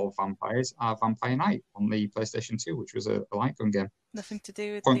games that involve vampires are Vampire Knight on the PlayStation 2, which was a light gun game. Nothing to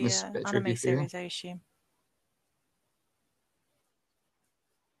do with Pointless the anime series, I assume.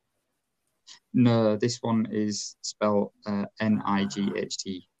 No, this one is spelled Night. You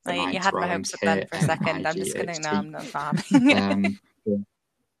had my hopes up then for a second. I'm just going to, no, I'm not fan.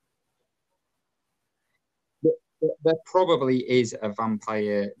 There probably is a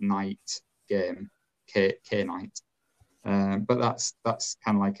Vampire Knight game, K-Knight. But that's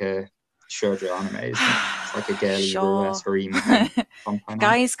kind of like a shoujo anime, isn't it? It's like a girly reverse harem.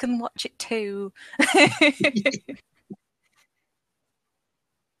 Guys can watch it too.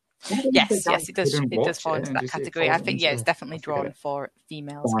 Yes, it does. It does fall into that category. I think, it's definitely drawn for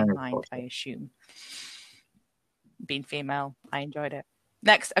females in mind, I assume. Being female, I enjoyed it.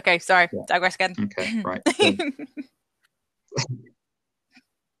 Next, okay, sorry, digress again. Okay, right.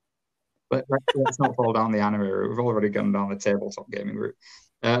 Let's not fall down the anime route. We've already gone down the tabletop gaming route.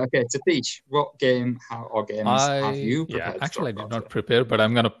 Okay, Satish, what game or games have you prepared? Yeah, actually, I did not prepare, but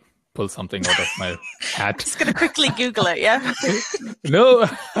I'm gonna pull something out of my hat. Just gonna quickly Google it, yeah? No.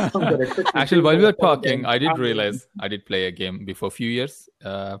 Actually, while we were talking, I did realize I did play a game before a few years.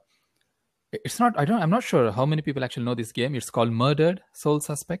 It's not. I'm not sure how many people actually know this game. It's called Murdered Soul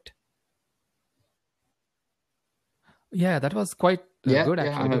Suspect. Yeah, that was quite good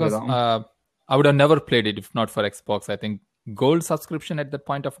actually because I would have never played it if not for Xbox. I think gold subscription at that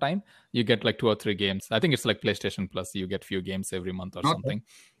point of time, you get like 2 or 3 games. I think it's like PlayStation Plus. You get few games every month or something.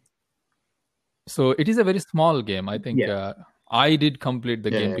 So it is a very small game. I think I did complete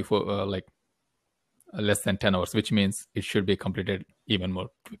the game before like less than 10 hours, which means it should be completed even more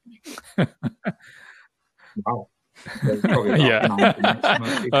quickly. Wow.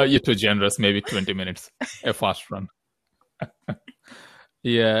 Yeah. You're too generous. Maybe 20 minutes, a fast run.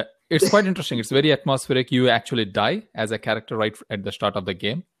 Yeah, it's quite interesting. It's very atmospheric. You actually die as a character right at the start of the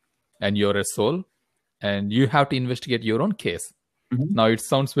game, and you're a soul, and you have to investigate your own case. Mm-hmm. Now, it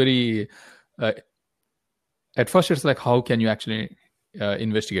sounds very... at first, it's like, how can you actually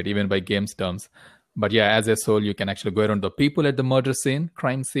investigate, even by games terms? But yeah, as a soul, you can actually go around the people at the murder scene,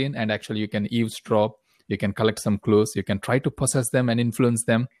 crime scene, and actually you can eavesdrop. You can collect some clues. You can try to possess them and influence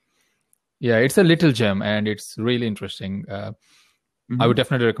them. Yeah, it's a little gem, and it's really interesting. I would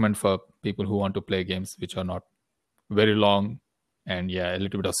definitely recommend for people who want to play games which are not very long and a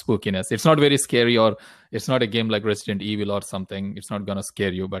little bit of spookiness. It's not very scary, or it's not a game like Resident Evil or something. It's not going to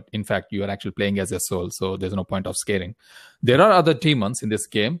scare you, but in fact, you are actually playing as a soul, so there's no point of scaring. There are other demons in this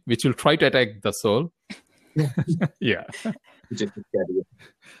game which will try to attack the soul. Yeah.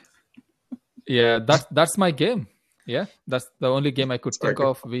 Yeah, that's my game. Yeah, that's the only game I could think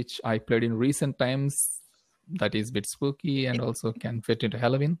of which I played in recent times. That is a bit spooky and also can fit into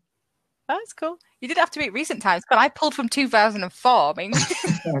Halloween. Oh, that's cool. You did have to be recent times, but I pulled from 2004. I mean,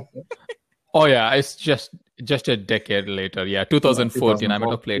 oh yeah, it's just a decade later. Yeah, 2014. I might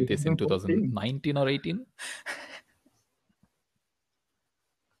have played this in 2019 or 18.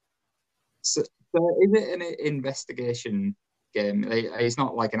 So is it an investigation game? It's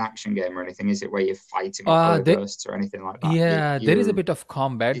not like an action game or anything, is it? Where you're fighting ghosts or anything like that? Yeah, there is a bit of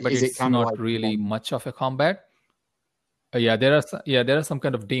combat, but it's not like really much of a combat. There are some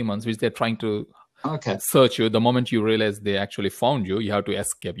kind of demons which they're trying to search you. The moment you realize they actually found you, you have to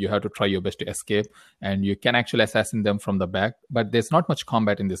escape. You have to try your best to escape, and you can actually assassinate them from the back. But there's not much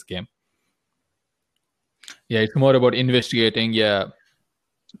combat in this game. Yeah, it's more about investigating. Yeah.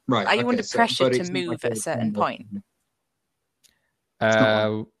 Right. Are you under pressure to move at a certain point?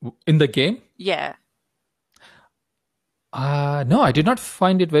 In the game? Yeah. No, I did not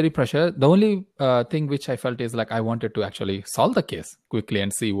find it very pressure. The only thing which I felt is like I wanted to actually solve the case quickly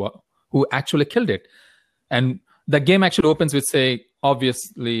and see who actually killed it. And the game actually opens with say,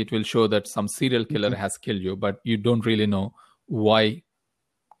 obviously it will show that some serial killer has killed you, but you don't really know why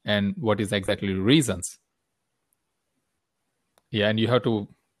and what is exactly the reasons. Yeah, and you have to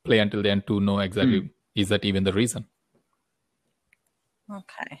play until the end to know exactly is that even the reason.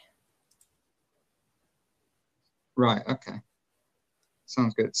 Okay. Right. Okay.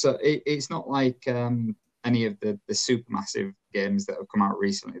 Sounds good. So it's not like any of the supermassive games that have come out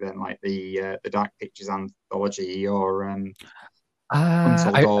recently. Then, like the Dark Pictures anthology or Until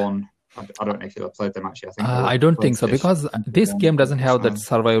Dawn. I don't know if you've played them actually. I think I don't think so, because this game doesn't have that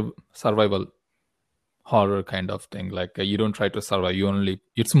survival horror kind of thing. Like you don't try to survive.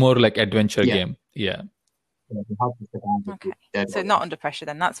 It's more like adventure game. Yeah. Okay. So not under pressure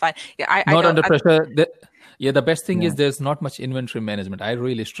then. That's fine. Yeah, not under pressure. The best thing is there's not much inventory management. I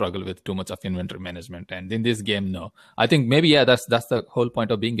really struggle with too much of inventory management, and in this game, no. I think maybe that's the whole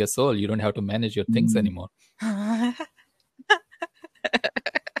point of being a soul. You don't have to manage your things anymore.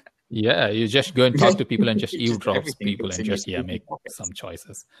 Yeah, you just go and talk to people and just eavesdrop people and just make some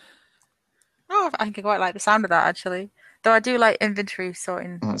choices. Oh, I think I quite like the sound of that actually. Though I do like inventory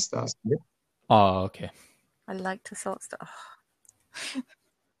sorting. That's good. Oh, okay. I like to sort stuff.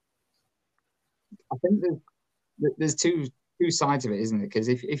 I think there's two sides of it, isn't it? Because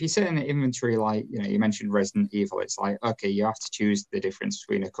if you say in the inventory, like you mentioned Resident Evil, it's like okay, you have to choose the difference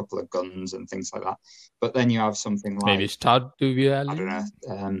between a couple of guns and things like that. But then you have something like maybe Stardew Valley. I don't know,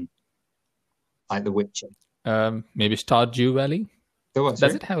 like The Witcher. Maybe Stardew Valley.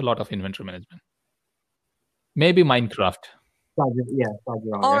 Does it have a lot of inventory management? Maybe Minecraft.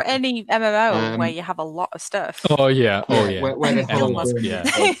 Or any MMO where you have a lot of stuff. Oh yeah. Where the Elon Musk,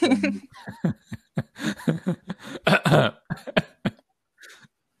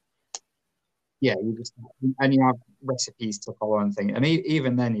 you just you have recipes to follow and things. And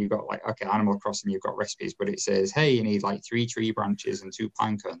even then you've got like Animal Crossing, you've got recipes, but it says, hey, you need like 3 tree branches and 2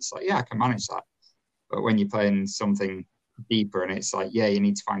 pine cones. Like, yeah, I can manage that. But when you're playing something deeper and it's like, yeah, you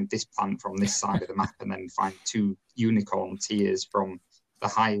need to find this plant from this side of the map and then find 2 unicorn tears from the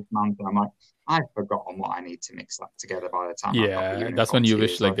highest mountain. I'm like, I've forgotten what I need to mix that together by the time. Yeah, that's when you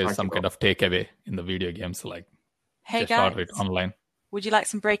wish like there's some kind of takeaway in the video games, like hey just guys, order it online. Would you like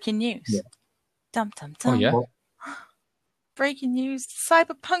some breaking news? Yeah. Dum dum dum. Oh yeah. Breaking news: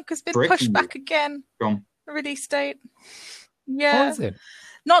 Cyberpunk has been pushed back again. release date. Oh, Yeah, is it?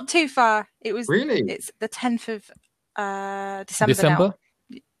 not too far. Really? It's the 10th of December December?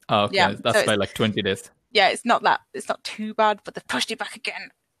 now. Oh, okay, Yeah, that's so by like 20 days. Yeah, it's not too bad, but they've pushed it back again.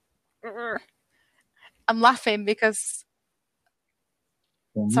 I'm laughing because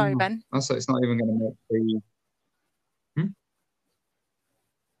sorry, Ben. Also, it's not even going to make the.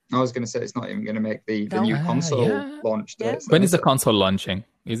 I was going to say it's not even going to make the new console yeah. launch date. When is the console launching?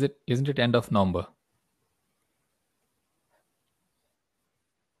 Isn't it end of November?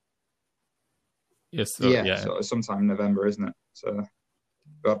 Yes, so, yeah, yeah. so sometime in November, isn't it? So,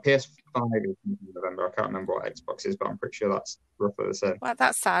 well, PS5 is in November. I can't remember what Xbox is, but I'm pretty sure that's roughly the same. Well,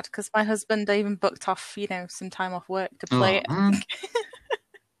 that's sad because my husband even booked off, some time off work to play it.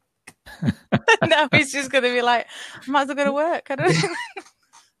 Now he's just going to be like, I might as well go to work. I don't know.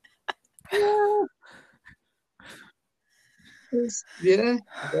 Yeah,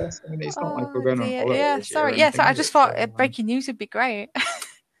 I guess. I mean, it's not like we're going on holiday. Yeah, sorry. Yeah, so I just thought breaking news would be great.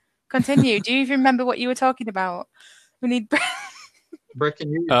 Continue. Do you even remember what you were talking about? We need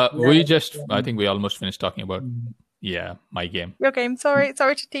breaking news. We just, I think we almost finished talking about, my game. Your game. Sorry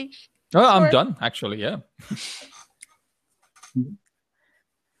to teach. Oh, I'm done, actually, yeah.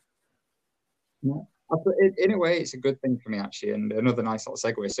 In a way, it's a good thing for me, actually, and another nice little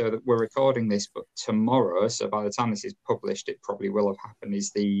segue. So that we're recording this, but tomorrow, so by the time this is published, it probably will have happened,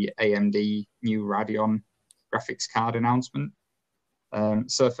 is the AMD new Radeon graphics card announcement.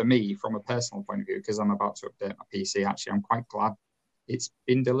 So for me, from a personal point of view, because I'm about to update my PC, actually, I'm quite glad it's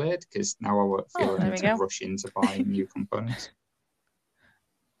been delayed, because now I won't feel I need to rush into buying new components.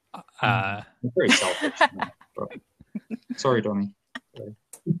 I'm very selfish. But... Sorry, Donnie.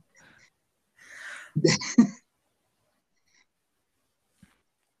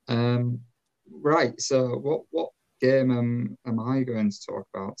 Right, so what game am I going to talk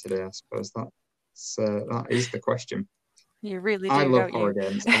about today? I suppose that is the question. You really do. I love horror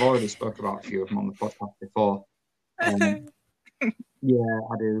games. I've already spoke about a few of them on the podcast before. Yeah,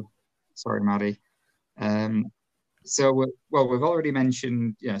 I do. Sorry, Maddie. So we've already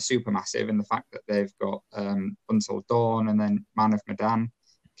mentioned Supermassive and the fact that they've got Until Dawn and then Man of Medan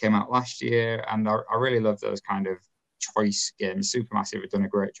came out last year, and I really love those kind of choice games. Supermassive have done a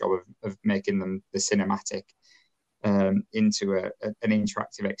great job of making them the cinematic into an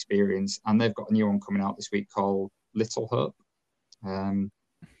interactive experience, and they've got a new one coming out this week called Little Hope.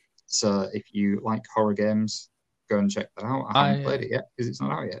 So if you like horror games, go and check that out. I haven't played it yet because it's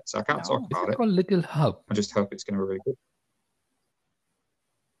not out yet, so I can't talk about it. It's called Little Hope. I just hope it's going to be really good.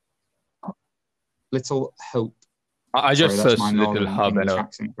 Little Hope. I just searched Little Hub.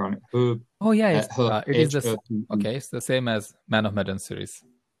 Oh yeah, it is the okay. It's the same as Man of Medan series.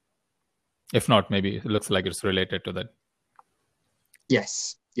 If not, maybe it looks like it's related to that.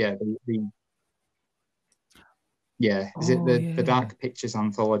 Yes, yeah. Is it the Dark Pictures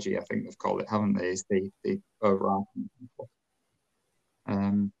anthology? I think they've called it, haven't they? Is the overarching.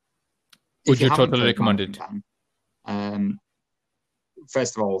 Would you totally recommend it?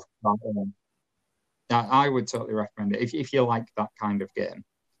 First of all, I would totally recommend it if you like that kind of game.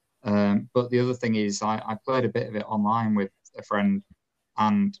 But the other thing is, I played a bit of it online with a friend,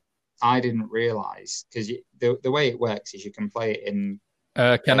 and I didn't realize, because the way it works is you can play it in.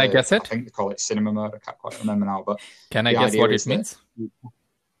 Can I guess it? I think they call it cinema mode. I can't quite remember now, but can I guess what it means?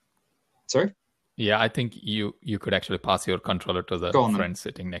 Sorry. Yeah, I think you could actually pass your controller to the friend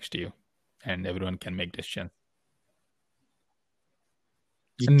sitting next to you, and everyone can make decisions.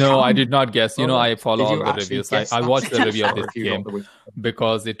 No, I did not guess. I follow all the reviews. I watched the review of this game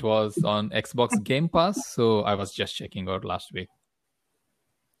because it was on Xbox Game Pass, so I was just checking out last week.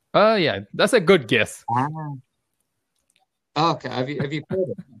 Yeah, that's a good guess. Okay, have you played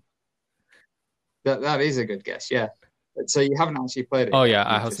it? That is a good guess, yeah. So you haven't actually played it? Oh yeah,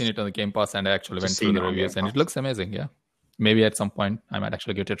 I have seen it on the Game Pass, and I actually went through the reviews, and it looks amazing. Yeah, maybe at some point I might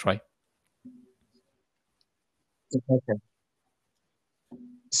actually give it a try. Okay.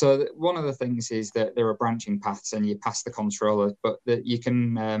 So one of the things is that there are branching paths, and you pass the controller, but that you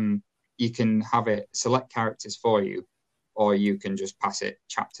can have it select characters for you, or you can just pass it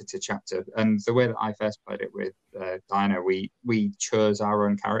chapter to chapter. And the way that I first played it with Diana, we chose our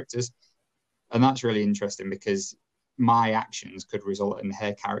own characters, and that's really interesting because my actions could result in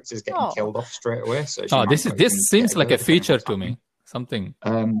her characters getting killed off straight away. So this seems like a feature to me. Something.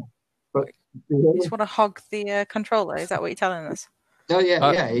 But you just want to hog the controller. Is that what you're telling us? Oh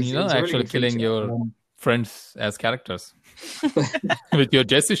yeah. It's actually really killing your friends as characters with your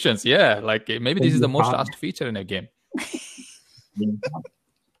decisions. Yeah, like maybe this is the most asked feature in a game.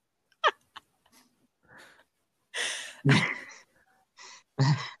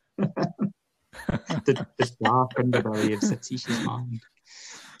 the dark underbelly of Satish's mind.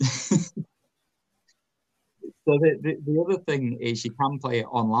 So the other thing is you can play it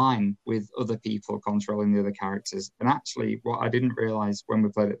online with other people controlling the other characters. And actually, what I didn't realize when we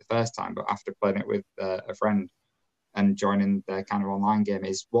played it the first time, but after playing it with a friend and joining their kind of online game,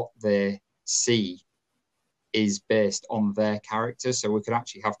 is what they see is based on their characters. So we could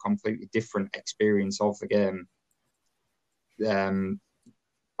actually have completely different experience of the game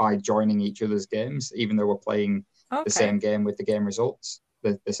by joining each other's games, even though we're playing the same game with the game results,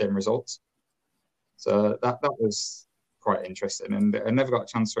 the same results. So that was quite interesting, and I never got a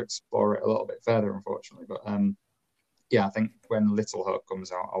chance to explore it a little bit further, unfortunately. But yeah, I think when Little Hope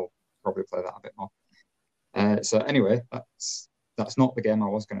comes out, I'll probably play that a bit more. So anyway, that's not the game I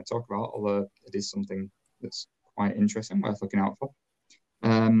was going to talk about, although it is something that's quite interesting, worth looking out for.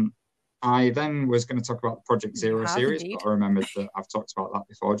 I then was going to talk about the Project Zero series, but I remembered that I've talked about that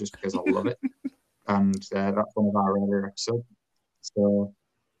before just because I love it, and that's one of our earlier episodes. So.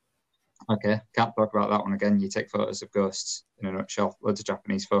 Okay, can't talk about that one again. You take photos of ghosts in a nutshell, loads of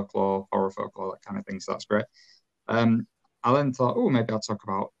Japanese folklore, horror folklore, that kind of thing, so that's great. I then thought, maybe I'll talk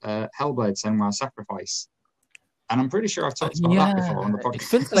about Hellblade: Senua's Sacrifice. And I'm pretty sure I've talked about that before on the podcast. It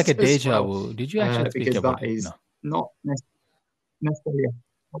feels like a deja vu. Did you actually speak about it? Because that is not necessarily...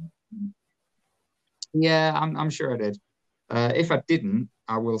 Yeah, I'm sure I did. If I didn't,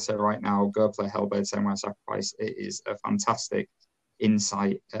 I will say right now, go play Hellblade: Senua's Sacrifice. It is a fantastic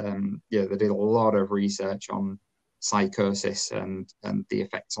insight. They did a lot of research on psychosis and the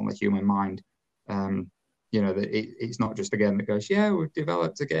effects on the human mind. It's not just a game that goes, we've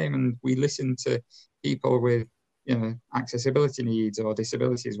developed a game and we listen to people with accessibility needs or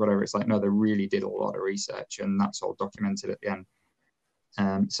disabilities, whatever. It's like, no, they really did a lot of research, and that's all documented at the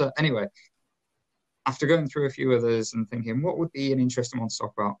end. So anyway, after going through a few others and thinking what would be an interesting one to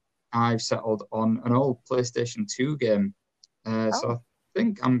talk about, I've settled on an old PlayStation 2 game. So I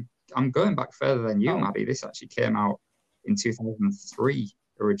think I'm going back further than you, Maddie. This actually came out in 2003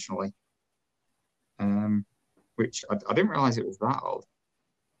 originally, which I didn't realize it was that old.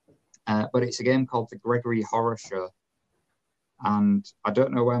 But it's a game called The Gregory Horror Show, and I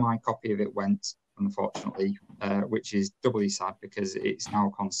don't know where my copy of it went, unfortunately, which is doubly sad because it's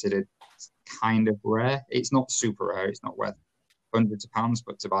now considered kind of rare. It's not super rare. It's not worth hundreds of pounds,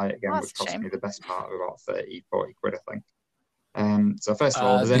 but to buy it again would cost me the best part of about 30, 40 quid, I think. So first of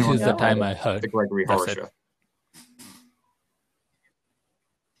all, does anyone this is the time I heard The Gregory Horror Show?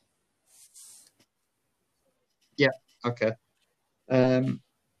 Yeah, okay.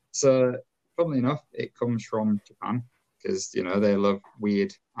 So funnily enough, it comes from Japan because they love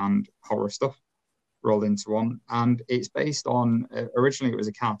weird and horror stuff rolled into one, and it's based on originally it was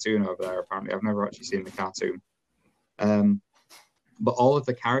a cartoon over there. Apparently, I've never actually seen the cartoon. But all of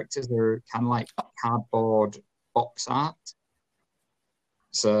the characters are kind of like cardboard box art.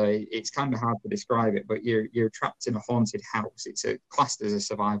 So it's kind of hard to describe it, but you're trapped in a haunted house. It's classed as a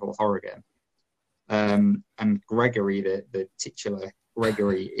survival horror game. And Gregory, the titular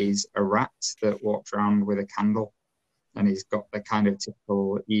Gregory, is a rat that walks around with a candle, and he's got the kind of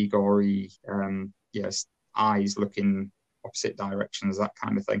typical Igor-y, eyes looking opposite directions, that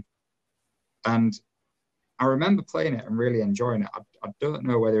kind of thing. And I remember playing it and really enjoying it. I don't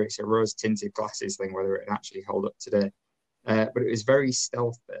know whether it's a rose-tinted glasses thing, whether it actually held up today. But it was very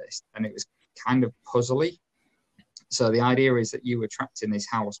stealth-based, and it was kind of puzzly. So the idea is that you were trapped in this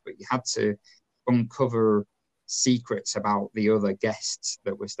house, but you had to uncover secrets about the other guests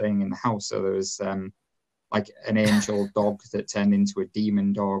that were staying in the house. So there was like an angel dog that turned into a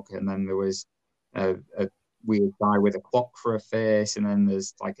demon dog, and then there was a weird guy with a clock for a face, and then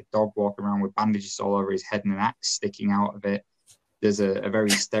there's like a dog walking around with bandages all over his head and an axe sticking out of it. There's a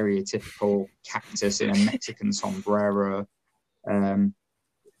very stereotypical cactus in a Mexican sombrero.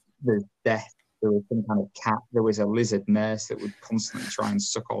 There's death. There was some kind of cat. There was a lizard nurse that would constantly try and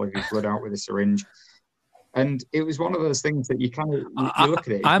suck all of your blood out with a syringe. And it was one of those things that you kind of you look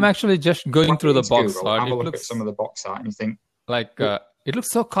at it. I'm actually just going through the box art. Have a look at some of the box art and you think, like, it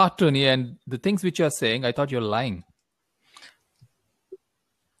looks so cartoony, and the things which you're saying, I thought you're lying.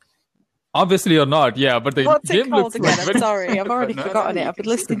 Obviously, you're not. Yeah, but the What's game it called looks again? like I'm sorry, I've already forgotten it. I've been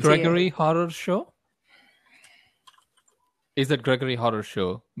listening to Gregory you. Horror Show. Is it Gregory Horror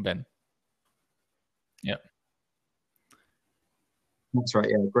Show, Ben? Yeah, that's right.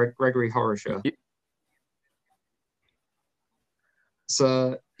 Yeah, Gregory Horror Show.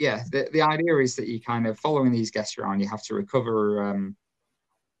 So yeah, the idea is that you kind of following these guests around. You have to recover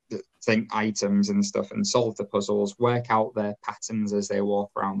items and stuff, and solve the puzzles, work out their patterns as they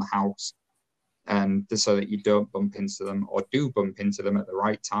walk around the house. and so that you don't bump into them or do bump into them at the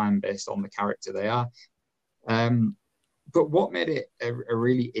right time based on the character they are. But what made it a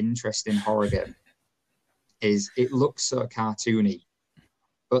really interesting horror game is it looks so cartoony,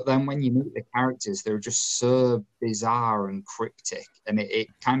 but then when you meet the characters, they're just so bizarre and cryptic, and it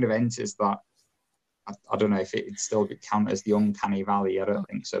kind of enters that. I don't know if it'd still count as the uncanny valley. I don't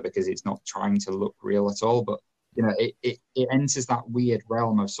think so, because it's not trying to look real at all. But you know, it enters that weird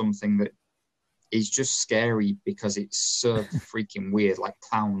realm of something that is just scary because it's so freaking weird, like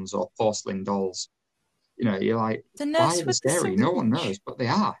clowns or porcelain dolls. You know, you're like, why are they scary? No one knows, but they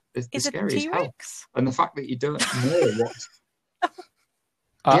are. They're scary as hell. And the fact that you don't know what's...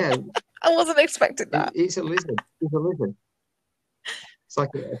 yeah, I wasn't expecting that. It's a lizard. It's a lizard. It's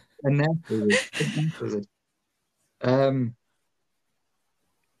like a nerf lizard.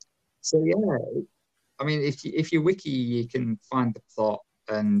 So yeah, I mean, if you wiki, you can find the plot,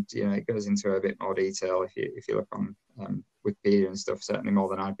 and you know it goes into a bit more detail if you look on Wikipedia and stuff. Certainly more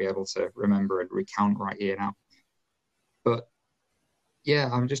than I'd be able to remember and recount right here now. But yeah,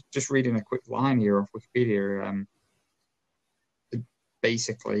 I'm just reading a quick line here off Wikipedia.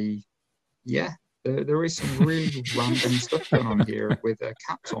 Basically, yeah, there is some really random stuff going on here with a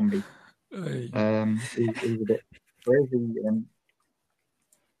cat zombie. He's a bit crazy, and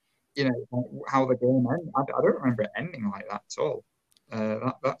you know how the game ends. I don't remember it ending like that at all.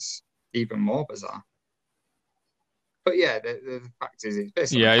 That's even more bizarre. But yeah, the fact is, it's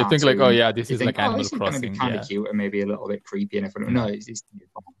basically you think like, oh yeah, this is like Animal this Crossing. It's going to be kind of cute and maybe a little bit creepy and everything. No, it's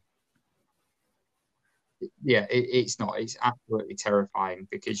yeah, it's not. It's absolutely terrifying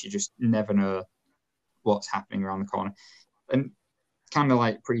because you just never know what's happening around the corner, and kind of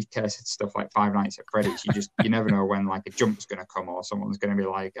like precursor to stuff like Five Nights at Freddy's. You never know when like a jump's going to come or someone's going to be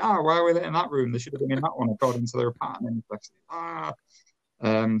like, why were they in that room? They should have been in that one according to their apartment. But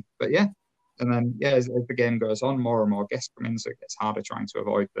yeah, and then yeah, as the game goes on, more and more guests come in, so it gets harder trying to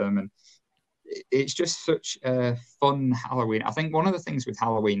avoid them, and it's just such a fun Halloween. I think one of the things with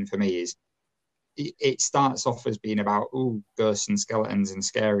Halloween for me is it starts off as being about ghosts and skeletons and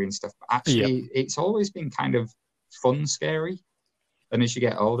scary and stuff, but actually it's always been kind of fun scary, and as you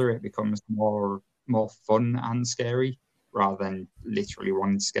get older it becomes more fun and scary rather than literally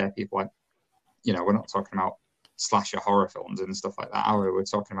wanting to scare people. Like, you know, we're not talking about slasher horror films and stuff like that, are we? We're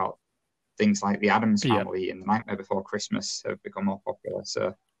talking about things like The Addams Family and The Nightmare Before Christmas have become more popular.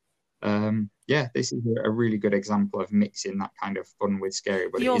 So yeah, this is a really good example of mixing that kind of fun with scary.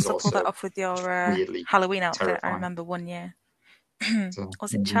 But you it is also pulled that off with your Halloween outfit. terrifying. I remember one year.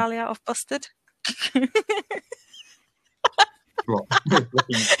 Was it Charlie out of Busted? What? I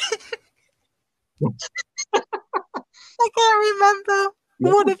can't remember.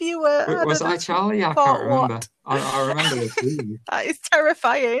 One of you were. Was I Charlie? I can't remember. I remember this. That is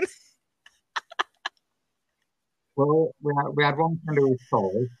terrifying. Well, we had one friend who was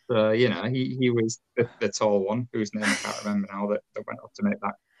tall, so you know he was the tall one whose name I can't remember now that went off to make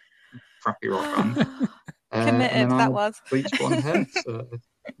that crappy rock band. Committed, that was. Bleach blonde hair. So,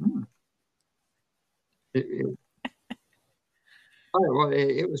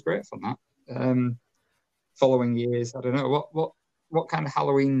 it was great fun that. Following years, I don't know what kind of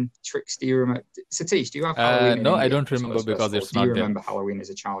Halloween tricks do you remember? Satish, do you have Halloween? No, I don't remember because it's not there. Do you remember Halloween as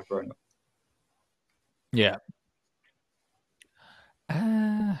a child growing up? Yeah.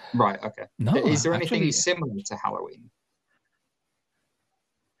 Right, okay. No, is there anything similar to Halloween?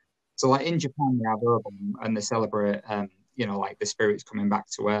 So, like in Japan, they have Obon, and they celebrate, you know, like the spirits coming back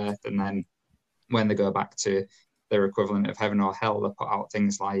to Earth, and then when they go back to their equivalent of heaven or hell, they put out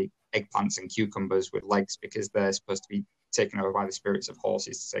things like eggplants and cucumbers with legs because they're supposed to be taken over by the spirits of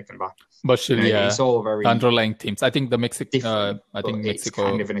horses to take them back. But still, you know, it's all very underlying themes. I think the Mexico, Mexico,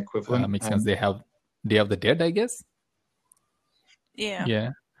 kind of an equivalent. Mexicans, they have Day of the Dead, I guess.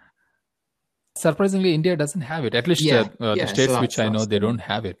 Yeah. Surprisingly, India doesn't have it. At least the states which I know, they don't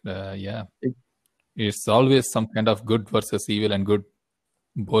have it. It's always some kind of good versus evil, and good,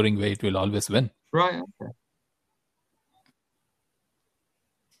 boring way it will always win. Right. Okay.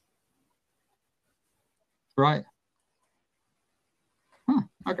 Right. Huh.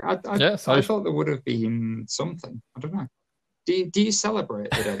 Okay. I thought there would have been something. I don't know. Do you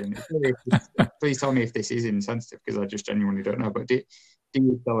celebrate the dead? Please tell me if this is insensitive, because I just genuinely don't know. But do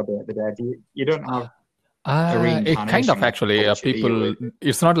you celebrate the dead? You don't have it kind of actually people.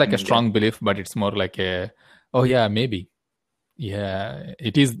 It's not like a strong belief, but it's more like maybe. Yeah,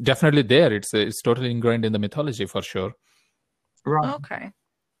 it is definitely there. It's totally ingrained in the mythology for sure. Right. Okay.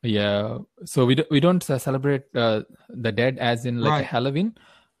 Yeah. So we don't celebrate the dead as in like Halloween.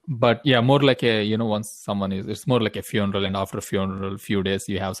 But yeah, more like a, once someone is, it's more like a funeral, and after a funeral, few days,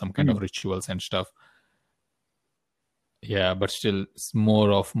 you have some kind of rituals and stuff. Yeah, but still, it's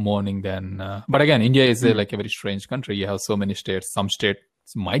more of mourning than. But again, India is like a very strange country. You have so many states. Some states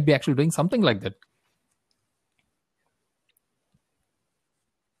might be actually doing something like that.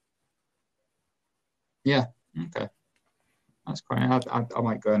 Yeah. Okay. That's quite. I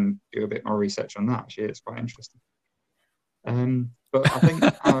might go and do a bit more research on that. Actually, it's quite interesting. But I think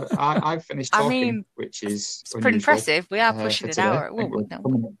I've finished talking, which is it's pretty impressive. We are pushing an hour.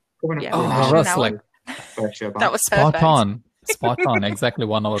 Coming up Yeah. to an Oh, hour. Russ, like That was spot perfect. on. Spot on. Exactly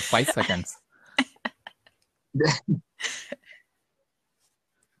 1 hour, 5 seconds.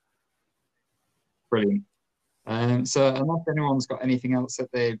 Brilliant. So unless anyone's got anything else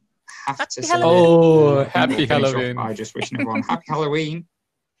that they have Happy to say, Halloween. Oh, I think happy we'll finish off Halloween. by just wishing everyone happy Halloween.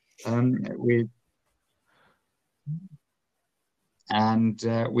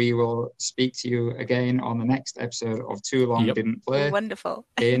 We will speak to you again on the next episode of Too Long Yep. Didn't Play Wonderful.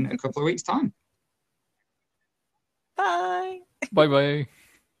 in a couple of weeks' time. Bye. Bye-bye.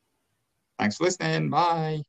 Thanks for listening. Bye.